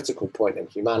at a critical point in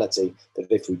humanity that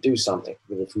if we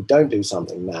don't do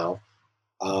something now,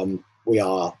 we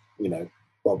are,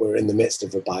 we're in the midst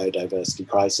of a biodiversity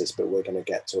crisis, but we're going to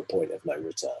get to a point of no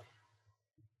return.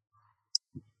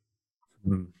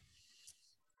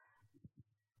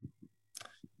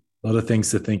 A lot of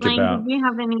things to think about. Do you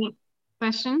have any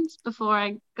questions before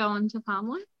I go on to palm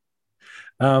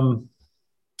oil?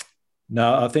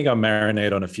 No, I think I'll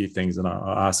marinate on a few things and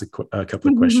I'll ask a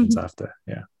couple of questions after.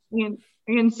 Yeah.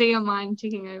 I can see your mind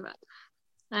ticking over.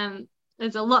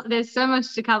 There's so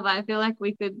much to cover. I feel like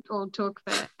we could all talk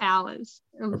for hours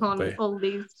upon all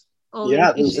these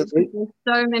issues. There's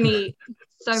so many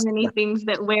things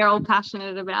that we're all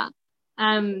passionate about.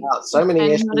 So many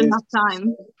issues, not enough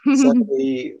time. So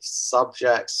many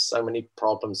subjects, so many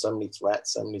problems, so many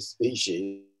threats, so many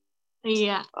species.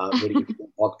 Yeah. Really good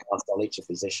podcast on each of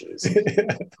these issues.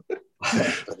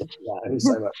 Only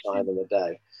so much time in the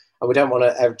day, and we don't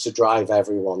want to drive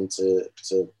everyone to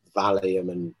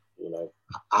Valium and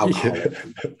alcohol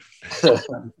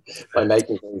by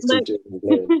making things too doom and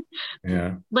gloom.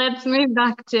 Yeah. Let's move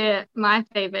back to my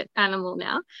favorite animal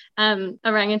now,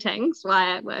 orangutans.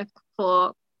 Why I work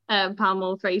for a palm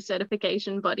oil free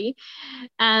certification body.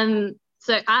 So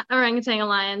at Orangutan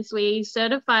Alliance, we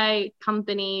certify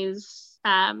companies,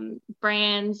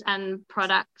 brands and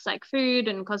products like food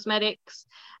and cosmetics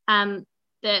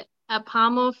that are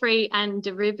palm oil free and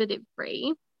derivative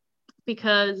free,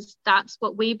 because that's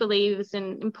what we believe is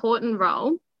an important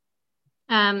role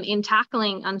in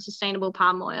tackling unsustainable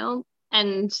palm oil,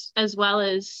 and as well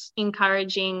as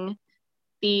encouraging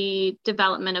the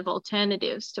development of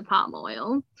alternatives to palm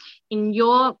oil. In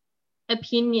your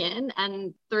opinion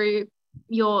and through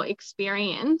your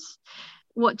experience,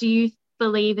 what do you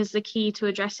believe is the key to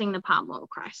addressing the palm oil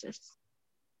crisis?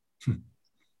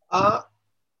 I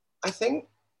think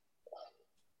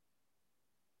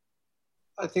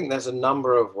there's a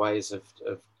number of ways of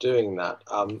doing that.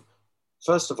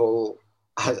 First of all,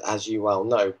 as you well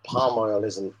know, palm oil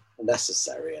isn't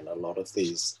necessary in a lot of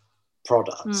these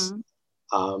products.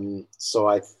 So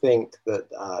I think that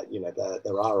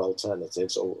there are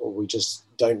alternatives, or we just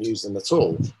don't use them at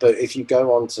all. But if you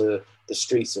go onto the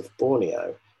streets of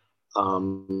Borneo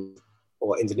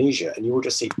or Indonesia, and you will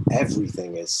just see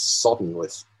everything is sodden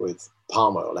with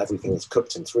palm oil. Everything is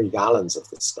cooked in 3 gallons of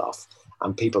this stuff,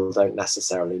 and people don't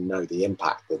necessarily know the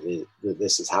impact that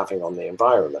this is having on the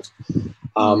environment.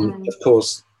 Of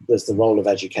course, there's the role of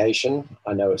education.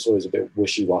 I know it's always a bit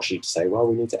wishy-washy to say, well,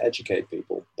 we need to educate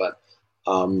people, but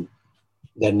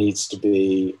there needs to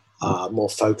be more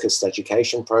focused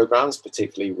education programs,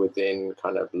 particularly within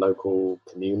kind of local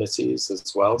communities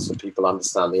as well, so people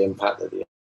understand the impact that the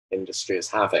industry is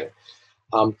having.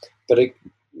 But the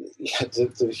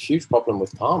huge problem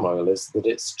with palm oil is that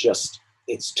it's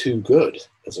too good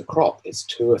as a crop. It's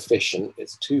too efficient.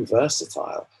 It's too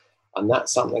versatile. And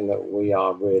that's something that we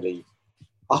are really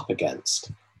up against.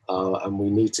 And we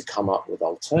need to come up with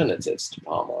alternatives to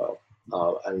palm oil.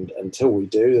 And until we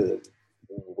do,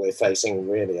 we're facing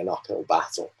really an uphill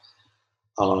battle.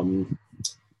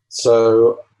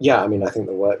 So yeah, I mean, I think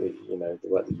the work that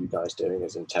you guys are doing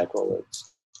is integral.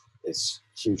 It's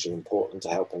hugely important to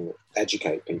helping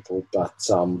educate people. But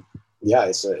yeah,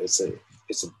 it's a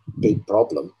big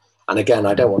problem. And again,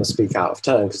 I don't want to speak out of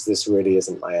turn because this really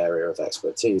isn't my area of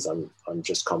expertise. I'm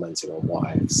just commenting on what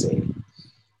I have seen.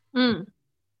 And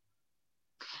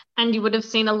you would have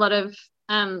seen a lot of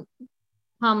palm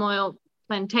oil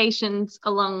plantations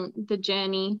along the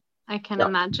journey, I can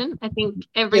imagine. I think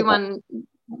everyone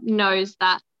knows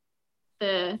that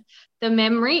the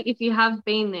memory, if you have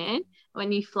been there,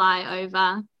 when you fly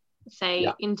over,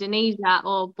 say, Indonesia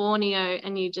or Borneo,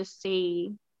 and you just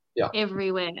see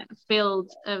everywhere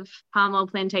fields of palm oil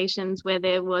plantations where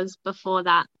there was before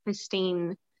that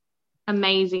pristine,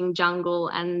 amazing jungle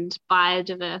and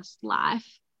biodiverse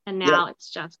life, and now it's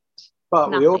just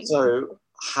nothing. We also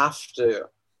have to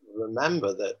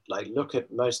remember that, like, look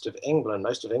at most of England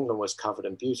was covered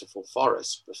in beautiful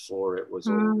forests before it was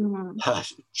all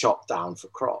chopped down for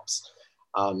crops.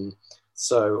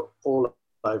 So all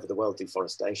over the world,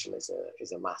 deforestation is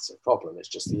a massive problem. It's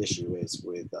just the issue is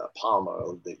with palm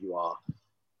oil that you are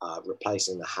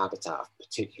replacing the habitat of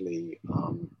particularly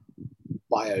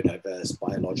biodiverse,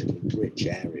 biologically rich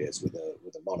areas with a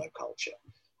monoculture,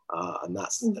 and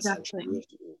that's essentially the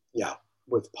issue. Yeah,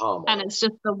 with palm oil. And it's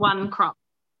just the one crop.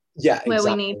 Yeah, where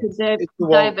exactly. we need to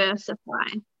diversify.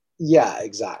 Yeah,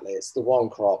 exactly. It's the one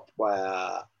crop where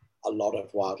a lot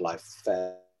of wildlife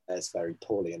fares very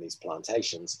poorly in these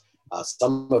plantations.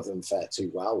 Some of them fare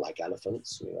too well, like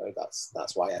elephants.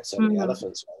 That's why so many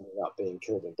elephants ended up being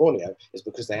killed in Borneo, is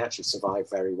because they actually survive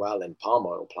very well in palm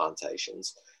oil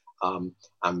plantations, and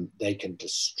they can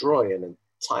destroy an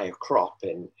entire crop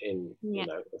in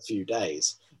a few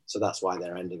days. So that's why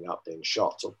they're ending up being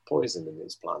shot or poisoned in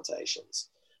these plantations.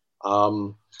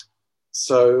 So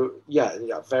it's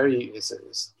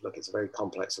a very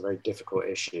complex, a very difficult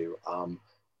issue.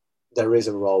 There is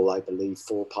a role, I believe,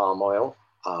 for palm oil,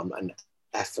 and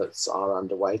efforts are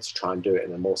underway to try and do it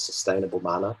in a more sustainable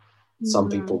manner. Some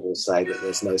people will say that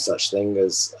there's no such thing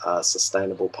as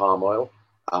sustainable palm oil.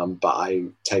 But I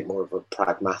take more of a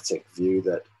pragmatic view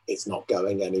that it's not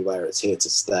going anywhere. It's here to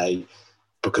stay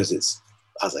because it's,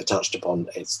 as I touched upon,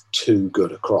 it's too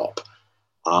good a crop.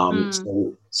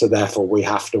 So therefore we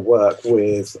have to work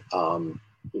with,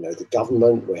 the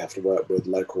government, we have to work with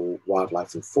local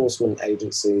wildlife enforcement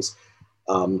agencies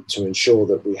to ensure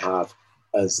that we have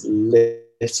as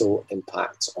little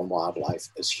impact on wildlife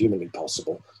as humanly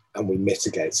possible, and we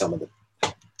mitigate some of the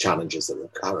challenges that we're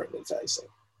currently facing.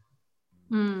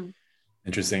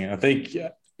 Interesting. I think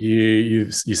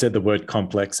you said the word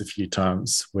complex a few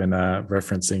times when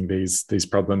referencing these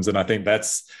problems, and I think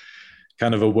that's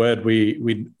kind of a word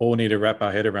we all need to wrap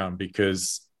our head around,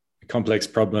 because complex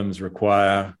problems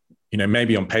require,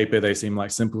 maybe on paper they seem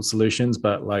like simple solutions,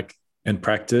 but like in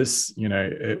practice,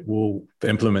 the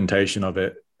implementation of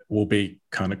it will be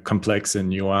kind of complex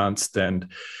and nuanced, and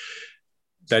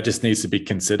that just needs to be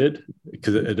considered,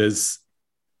 because it is.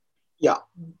 Yeah.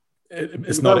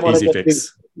 It's not an easy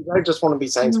fix. You don't just want to be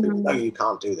saying to people, no, you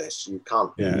can't do this. You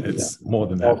can't be it's more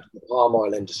than that. The palm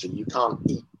oil industry. You can't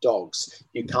eat dogs.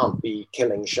 You can't be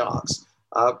killing sharks,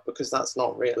 because that's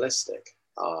not realistic.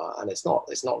 And it's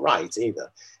not right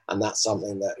either. And that's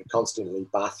something that I'm constantly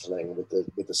battling with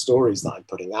the stories that I'm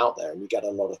putting out there. And you get a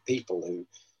lot of people who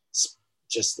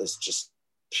there's just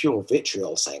pure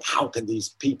vitriol saying, how can these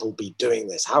people be doing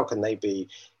this? How can they be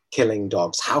killing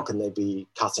dogs? How can they be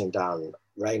cutting down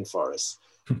rainforests?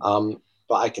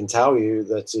 But I can tell you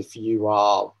that if you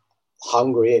are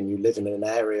hungry and you live in an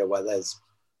area where there's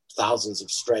thousands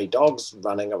of stray dogs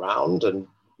running around, and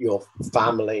your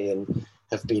family and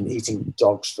have been eating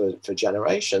dogs for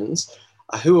generations,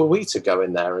 who are we to go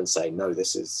in there and say, no,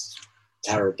 this is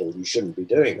terrible, you shouldn't be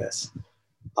doing this?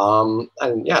 And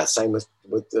yeah, same with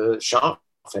the shark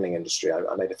finning industry.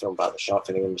 I made a film about the shark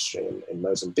finning industry in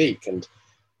Mozambique, and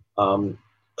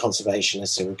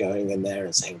conservationists who are going in there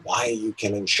and saying, why are you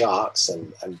killing sharks,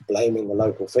 and blaming the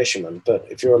local fishermen. But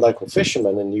if you're a local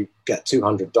fisherman and you get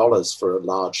 $200 for a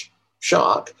large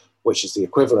shark, which is the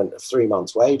equivalent of 3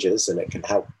 months' wages, and it can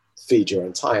help feed your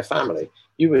entire family,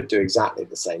 you would do exactly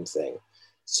the same thing.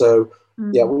 So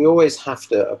yeah, we always have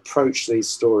to approach these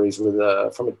stories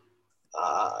from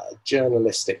a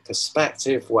journalistic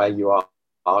perspective, where you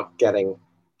are getting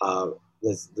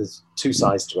there's two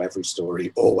sides to every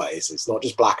story always. It's not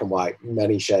just black and white,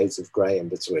 many shades of gray in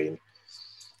between.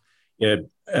 Yeah,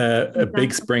 a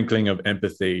big sprinkling of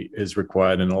empathy is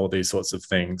required in all these sorts of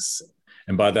things.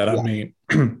 And by that, I mean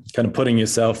kind of putting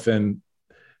yourself in,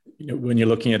 when you're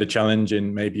looking at a challenge,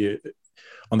 and maybe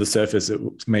on the surface, it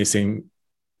may seem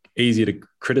easy to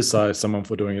criticize someone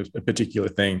for doing a particular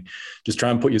thing. Just try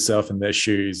and put yourself in their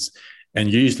shoes.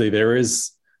 And usually there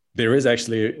is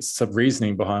actually some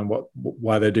reasoning behind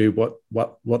why they do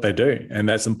what they do. And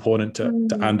that's important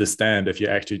to understand if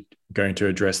you're actually going to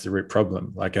address the root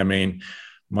problem. Like, I mean,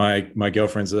 my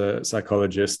girlfriend's a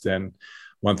psychologist, and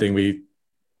one thing we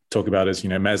talk about is,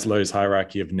 Maslow's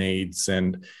hierarchy of needs.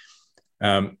 And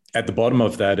at the bottom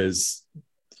of that is,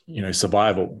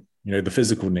 survival, the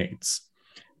physical needs.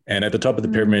 And at the top of the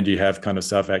pyramid, you have kind of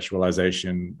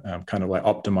self-actualization, kind of like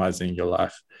optimizing your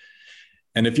life.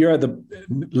 And if you're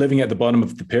living at the bottom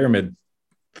of the pyramid,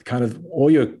 kind of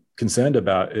all you're concerned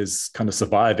about is kind of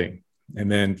surviving and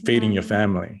then feeding your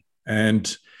family.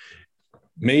 And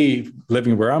me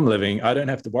living where I'm living, I don't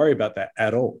have to worry about that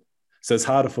at all. So it's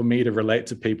harder for me to relate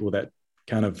to people that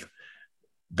kind of,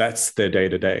 that's their day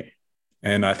to day.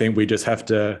 And I think we just have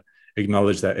to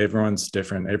acknowledge that everyone's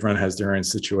different. Everyone has their own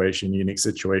situation, unique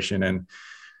situation. And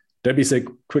don't be so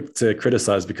quick to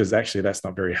criticize, because actually that's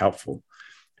not very helpful.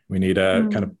 We need to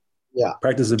kind of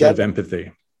practice a bit of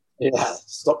empathy. Yeah,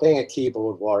 stop being a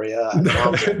keyboard warrior. Get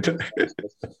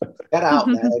out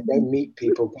there, go meet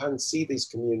people, go and see these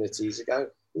communities. You go,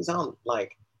 these aren't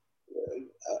like,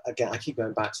 again, I keep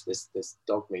going back to this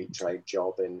dog meat trade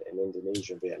job in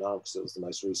Indonesia and Vietnam, because it was the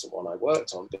most recent one I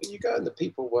worked on. But you go and the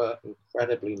people were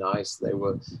incredibly nice. They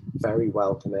were very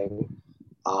welcoming.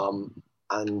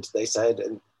 And they said,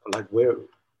 like,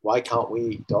 why can't we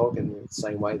eat dog in the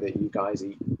same way that you guys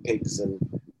eat pigs and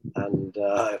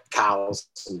cows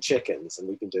and chickens? And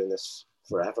we've been doing this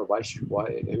forever. Who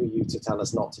are you to tell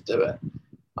us not to do it?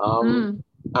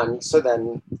 And so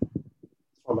then,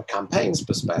 from a campaign's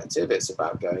perspective, it's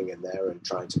about going in there and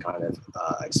trying to kind of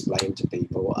explain to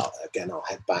people. Again, I'll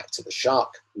head back to the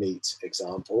shark meat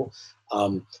example.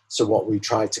 So what we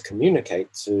tried to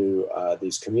communicate to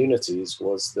these communities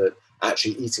was that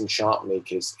actually eating shark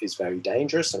meat is very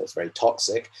dangerous and it's very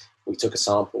toxic. We took a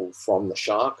sample from the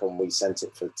shark and we sent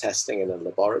it for testing in a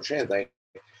laboratory, and I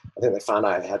think they found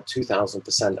out it had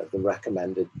 2,000% of the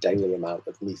recommended daily amount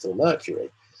of methyl mercury.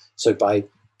 So by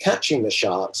catching the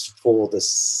sharks for the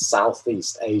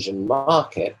Southeast Asian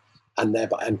market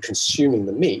and consuming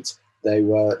the meat, they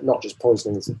were not just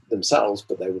poisoning themselves,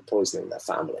 but they were poisoning their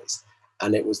families.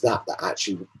 And it was that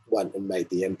actually went and made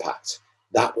the impact.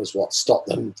 That was what stopped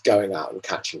them going out and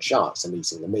catching sharks and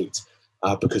eating the meat,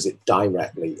 because it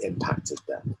directly impacted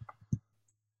them.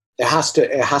 It has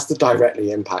to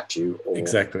directly impact you. Or,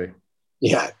 exactly.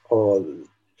 Yeah. Or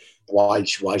why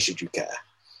should you care?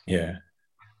 Yeah.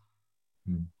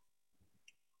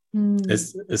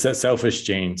 It's that selfish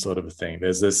gene sort of a thing.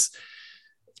 There's this,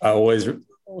 I always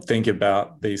think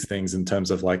about these things in terms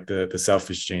of like the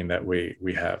selfish gene that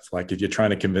we have. Like if you're trying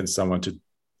to convince someone to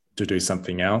do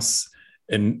something else,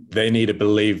 and they need to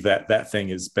believe that that thing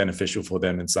is beneficial for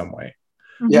them in some way,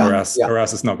 or else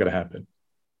it's not going to happen.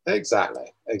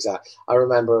 Exactly. I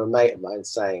remember a mate of mine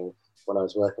saying, when I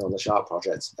was working on the shark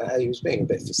project, he was being a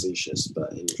bit facetious,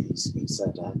 but he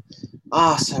said,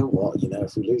 so what,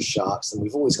 if we lose sharks, then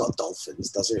we've always got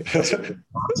dolphins, does it really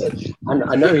matter? And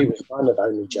I know he was kind of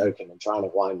only joking and trying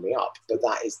to wind me up, but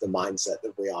that is the mindset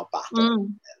that we are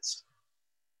battling against.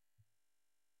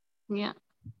 Yeah.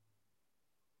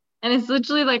 And it's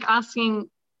literally like asking,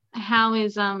 how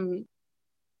is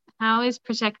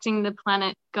protecting the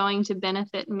planet going to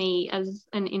benefit me as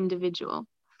an individual,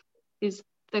 is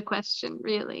the question,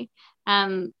 really.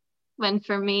 When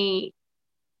for me,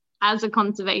 as a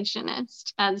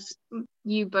conservationist, as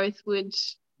you both would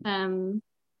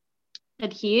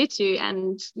adhere to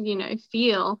and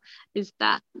feel, is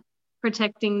that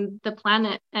protecting the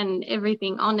planet and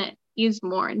everything on it is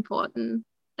more important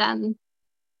than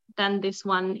this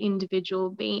one individual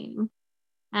being.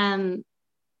 But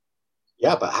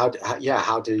how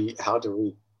do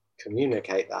we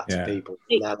communicate that to people?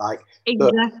 And they're like,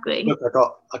 exactly. Look,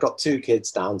 I got 2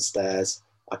 kids downstairs.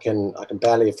 I can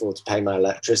barely afford to pay my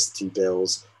electricity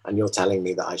bills, and you're telling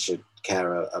me that I should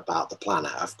care about the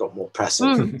planet. I've got more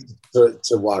pressing things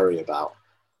to worry about.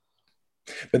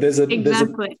 But there's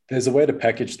a way to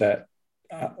package that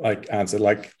answer.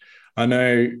 Like, I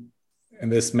know,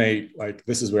 and this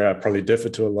is where I probably differ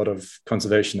to a lot of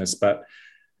conservationists, but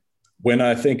when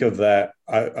I think of that,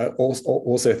 I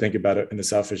also think about it in a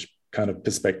selfish kind of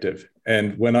perspective.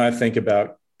 And when I think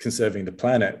about conserving the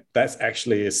planet, that's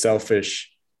actually a selfish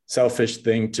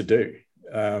thing to do.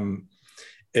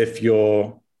 If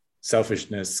your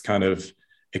selfishness kind of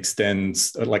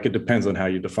extends, like, it depends on how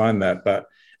you define that, but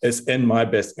it's in my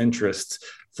best interest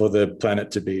for the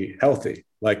planet to be healthy.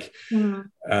 Like,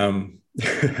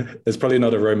 it's probably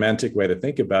not a romantic way to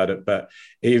think about it, but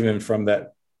even from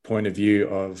that point of view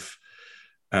of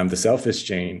the selfish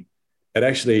gene, it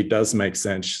actually does make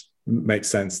sense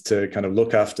to kind of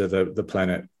look after the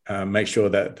planet, make sure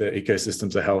that the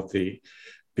ecosystems are healthy,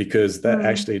 because that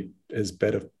actually is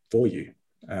better for you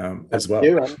as well.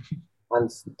 And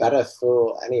better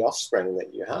for any offspring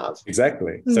that you have.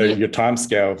 Exactly. So your time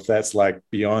scale, if that's like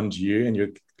beyond you and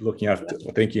you're looking after,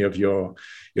 thinking of your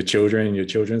children and your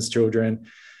children's children,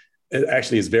 it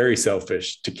actually is very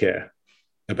selfish to care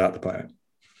about the planet.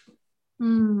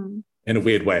 In a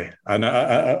weird way. I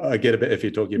know I get a bit if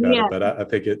you're talking about it, but I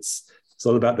think it's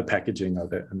all about the packaging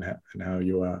of it and how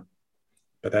you are.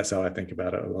 But that's how I think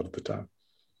about it a lot of the time.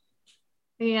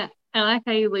 Yeah, I like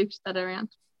how you looped that around,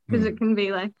 because it can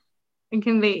be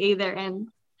either end.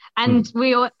 And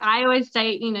I always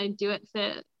say, do it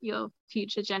for your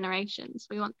future generations.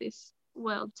 We want this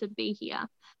world to be here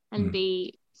and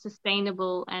be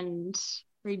sustainable and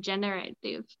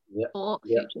regenerative for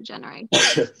future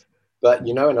generations. But,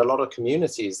 in a lot of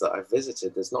communities that I've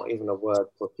visited, there's not even a word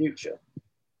for future.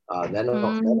 They're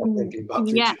not thinking about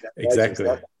future. Exactly.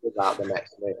 They're thinking about the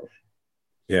next meal.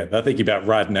 Yeah, they're thinking about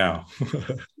right now.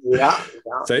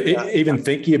 So even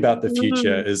thinking about the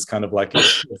future is kind of like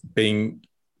thinking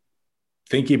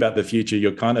about the future.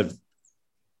 You're kind of,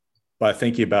 by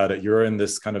thinking about it, you're in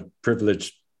this kind of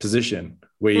privileged position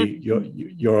where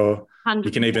you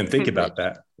can even think about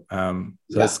that. So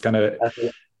it's kind of...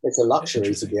 It's a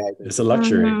luxury to be able. It's a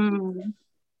luxury.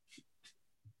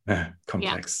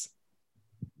 Complex.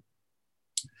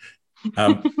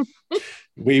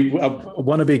 We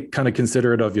want to be kind of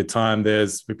considerate of your time.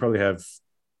 We probably have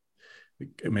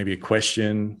maybe a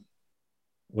question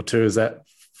or two. Is that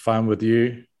fine with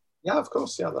you? Yeah, of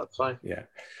course. Yeah, that's fine. Yeah.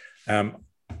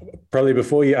 Probably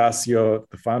before you ask the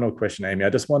final question, Amy, I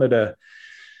just wanted to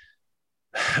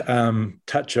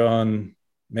touch on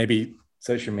maybe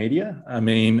social media. I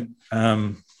mean,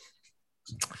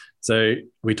 so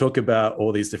we talk about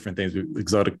all these different things: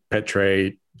 exotic pet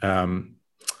trade,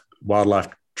 wildlife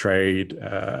trade,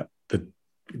 the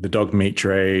dog meat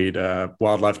trade,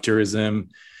 wildlife tourism.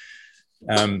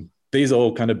 These are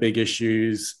all kind of big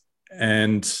issues,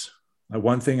 And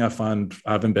one thing I find,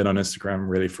 I haven't been on Instagram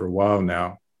really for a while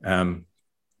now,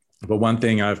 but one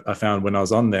thing I found when I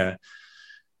was on there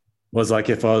was like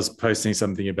if I was posting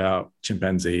something about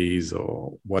chimpanzees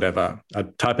or whatever,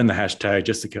 I'd type in the hashtag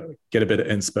just to get a bit of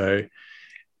inspo.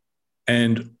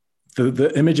 And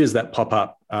the images that pop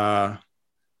up are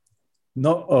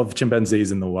not of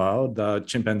chimpanzees in the wild,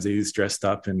 chimpanzees dressed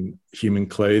up in human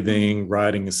clothing,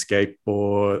 riding a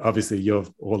skateboard. Obviously,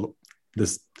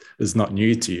 this is not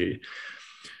new to you.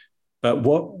 But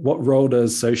what role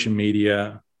does social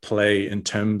media play in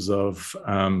terms of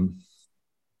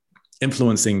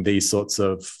influencing these sorts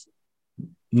of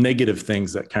negative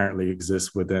things that currently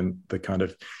exist within the kind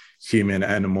of human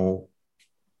animal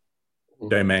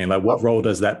domain? Like, what role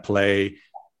does that play?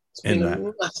 It's been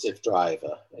a massive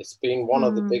driver. It's been one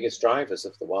of the biggest drivers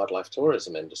of the wildlife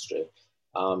tourism industry,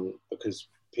 because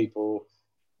people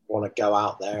want to go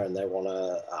out there and they want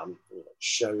to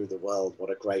show the world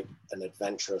what a great and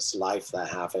adventurous life they're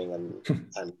having,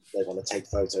 and they want to take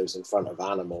photos in front of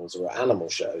animals or at animal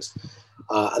shows.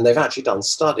 And they've actually done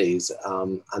studies,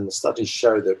 and the studies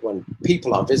show that when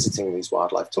people are visiting these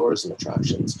wildlife tourism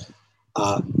attractions,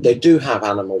 they do have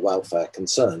animal welfare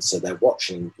concerns. So they're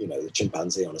watching, the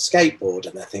chimpanzee on a skateboard,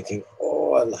 and they're thinking,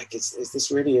 oh, like, is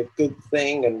this really a good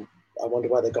thing? And I wonder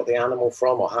where they got the animal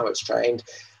from or how it's trained.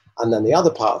 And then the other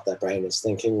part of their brain is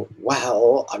thinking,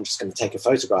 well, I'm just going to take a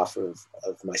photograph of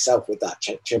myself with that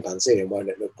chimpanzee, and won't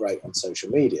it look great on social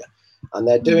media? And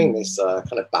they're doing this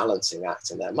kind of balancing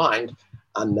act in their mind.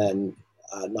 And then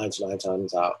 99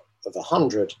 times out of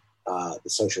 100, the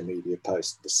social media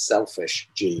post, the selfish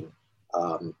gene,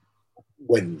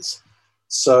 wins.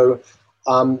 So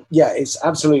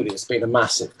it's been a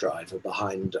massive driver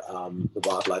behind the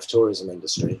wildlife tourism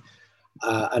industry,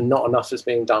 and not enough is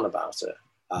being done about it.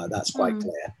 That's quite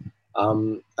clear,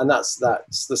 and that's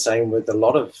the same with a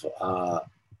lot of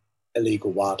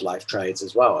illegal wildlife trades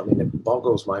as well. I mean, it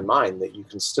boggles my mind that you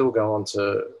can still go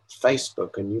onto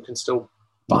Facebook and you can still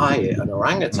buy an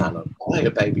orangutan or buy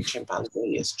a baby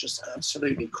chimpanzee. It's just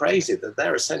absolutely crazy that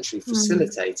they're essentially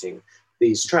facilitating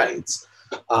these trades.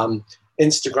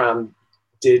 Instagram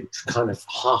did kind of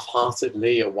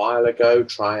half-heartedly a while ago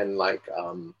try and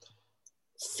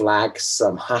flag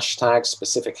some hashtags,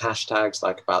 specific hashtags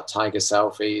like about tiger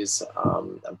selfies,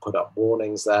 and put up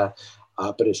warnings there.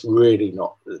 But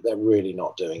they're really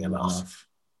not doing enough.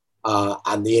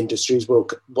 And the industries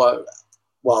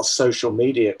while social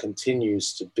media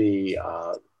continues to be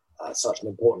such an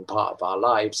important part of our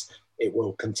lives, it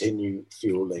will continue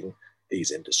fueling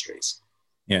these industries.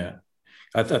 Yeah.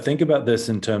 I think about this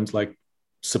in terms like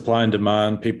supply and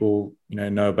demand. People,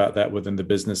 know about that within the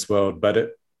business world,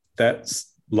 but that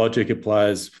logic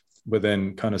applies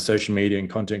within kind of social media and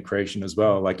content creation as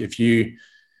well. Like if you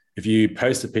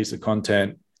post a piece of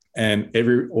content and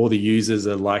all the users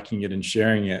are liking it and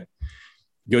sharing it,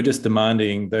 you're just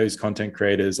demanding those content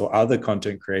creators or other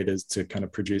content creators to kind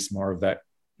of produce more of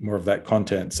that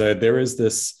content. So there is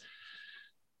this,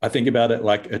 I think about it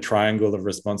like a triangle of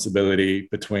responsibility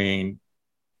between,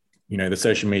 the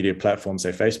social media platforms,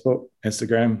 say Facebook,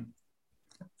 Instagram.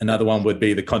 Another one would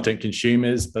be the content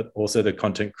consumers, but also the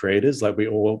content creators. Like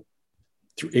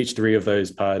each three of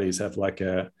those parties have like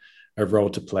a role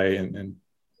to play in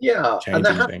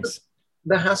changing things.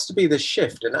 There has to be this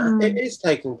shift, and it is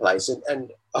taking place.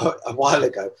 And a while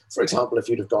ago, for example, if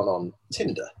you'd have gone on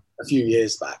Tinder a few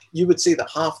years back, you would see that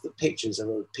half the pictures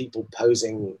are of people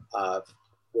posing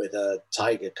with a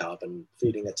tiger cub and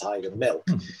feeding a tiger milk.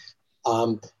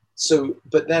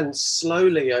 But then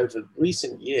slowly over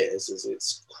recent years, as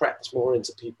it's crept more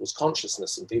into people's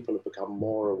consciousness and people have become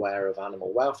more aware of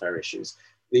animal welfare issues,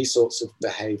 these sorts of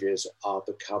behaviors are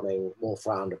becoming more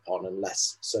frowned upon and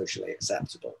less socially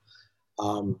acceptable.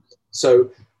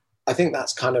 So I think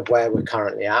that's kind of where we're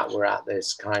currently at. We're at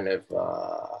this kind of,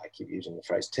 I keep using the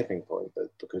phrase tipping point,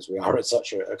 but because we are at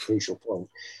such a crucial point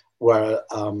where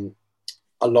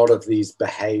a lot of these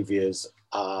behaviors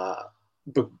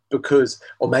because,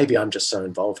 or maybe I'm just so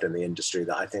involved in the industry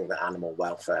that I think that animal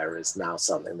welfare is now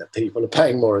something that people are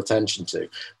paying more attention to.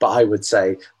 But I would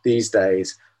say these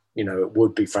days, it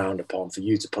would be frowned upon for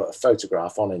you to put a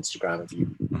photograph on Instagram of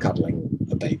you cuddling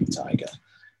a baby tiger.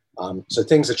 So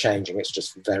things are changing. It's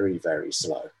just very, very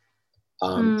slow.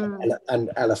 And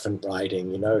elephant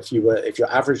riding, if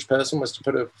your average person was to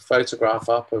put a photograph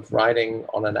up of riding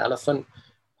on an elephant,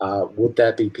 would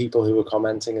there be people who are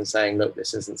commenting and saying, look,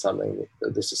 this is something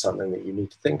that you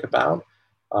need to think about?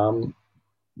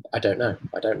 I don't know.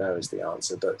 I don't know is the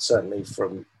answer, but certainly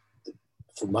from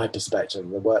my perspective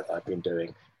and the work that I've been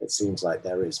doing, it seems like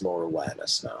there is more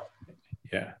awareness now.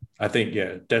 Yeah, I think,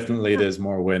 definitely there's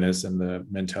more awareness and the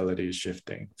mentality is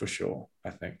shifting for sure,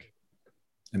 I think.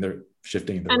 And they're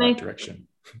shifting in the right direction.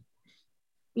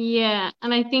 Yeah.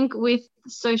 And I think with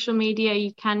social media,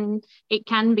 it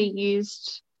can be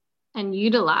used and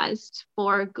utilized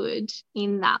for good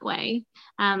in that way.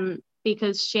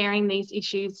 Because sharing these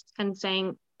issues and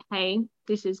saying, hey,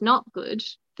 this is not good,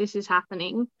 this is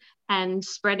happening, and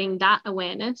spreading that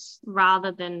awareness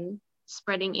rather than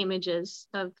spreading images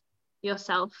of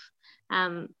yourself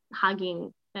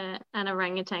hugging an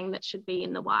orangutan that should be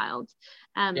in the wild,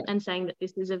 and saying that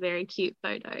this is a very cute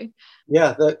photo.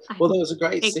 Yeah, there was a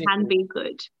great scene. It can be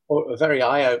good. A very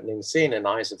eye-opening scene in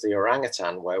Eyes of the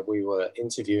Orangutan where we were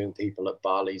interviewing people at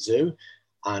Bali Zoo.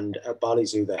 And at Bali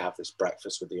Zoo, they have this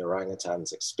breakfast with the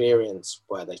orangutans experience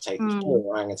where they take these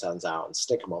orangutans out and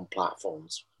stick them on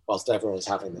platforms whilst everyone's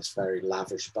having this very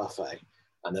lavish buffet.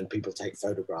 And then people take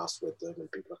photographs with them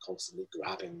and people are constantly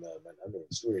grabbing them. And I mean,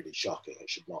 it's really shocking. It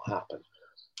should not happen.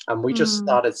 And we just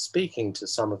started speaking to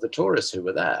some of the tourists who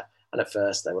were there. And at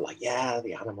first they were like, yeah,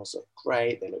 the animals look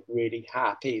great. They look really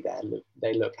happy.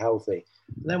 They look healthy.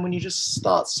 And then when you just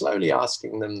start slowly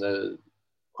asking them the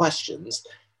questions,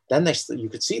 then you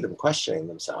could see them questioning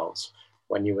themselves.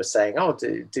 When you were saying, oh,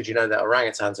 did you know that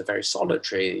orangutans are very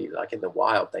solitary? Like in the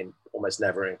wild, they almost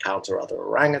never encounter other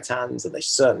orangutans, and they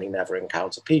certainly never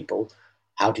encounter people.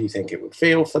 How do you think it would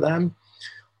feel for them?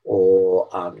 Or,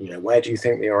 where do you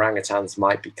think the orangutans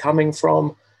might be coming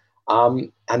from?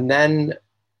 And then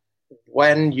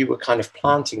when you were kind of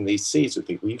planting these seeds with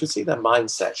people, you could see their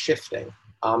mindset shifting.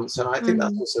 So I think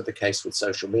that's also the case with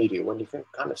social media, when you can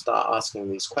kind of start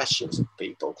asking these questions of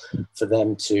people for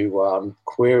them to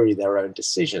query their own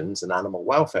decisions and animal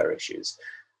welfare issues.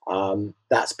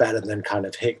 That's better than kind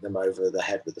of hit them over the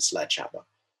head with a sledgehammer.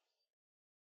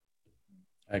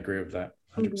 I agree with that.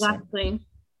 100%. Exactly.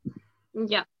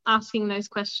 Yeah, asking those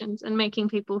questions and making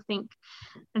people think.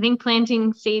 I think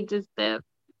planting seeds is the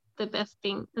best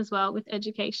thing as well with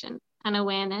education and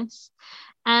awareness.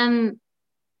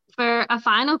 For a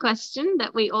final question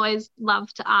that we always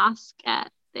love to ask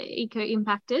at the Eco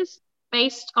Impactors,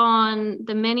 based on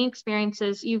the many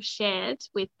experiences you've shared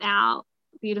with our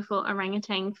beautiful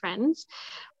orangutan friends,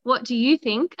 what do you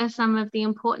think are some of the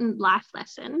important life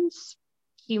lessons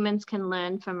humans can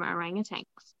learn from orangutans?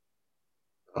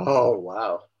 Oh,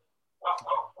 wow.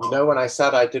 When I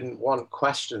said I didn't want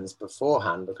questions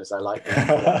beforehand because I like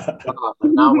them,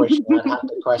 I'm now wishing I had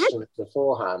the questions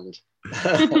beforehand.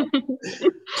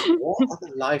 What are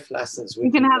the life lessons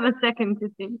you can have a second to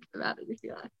think about it if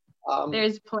you like.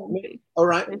 There's plenty. All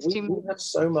right, we have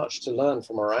so much to learn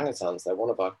from orangutans. They're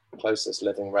one of our closest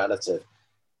living relatives,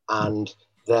 and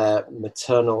their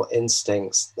maternal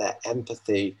instincts, their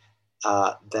empathy,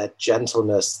 their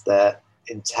gentleness, their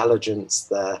intelligence,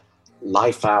 their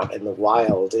life out in the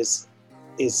wild is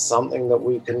something that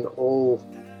we can all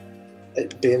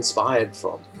be inspired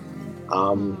from.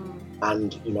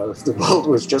 And if the world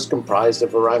was just comprised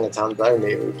of orangutans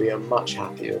only, it would be a much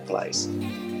happier place.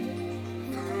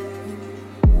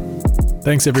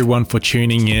 Thanks everyone for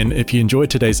tuning in. If you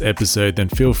enjoyed today's episode, then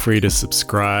feel free to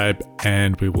subscribe,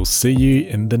 and we will see you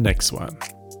in the next one.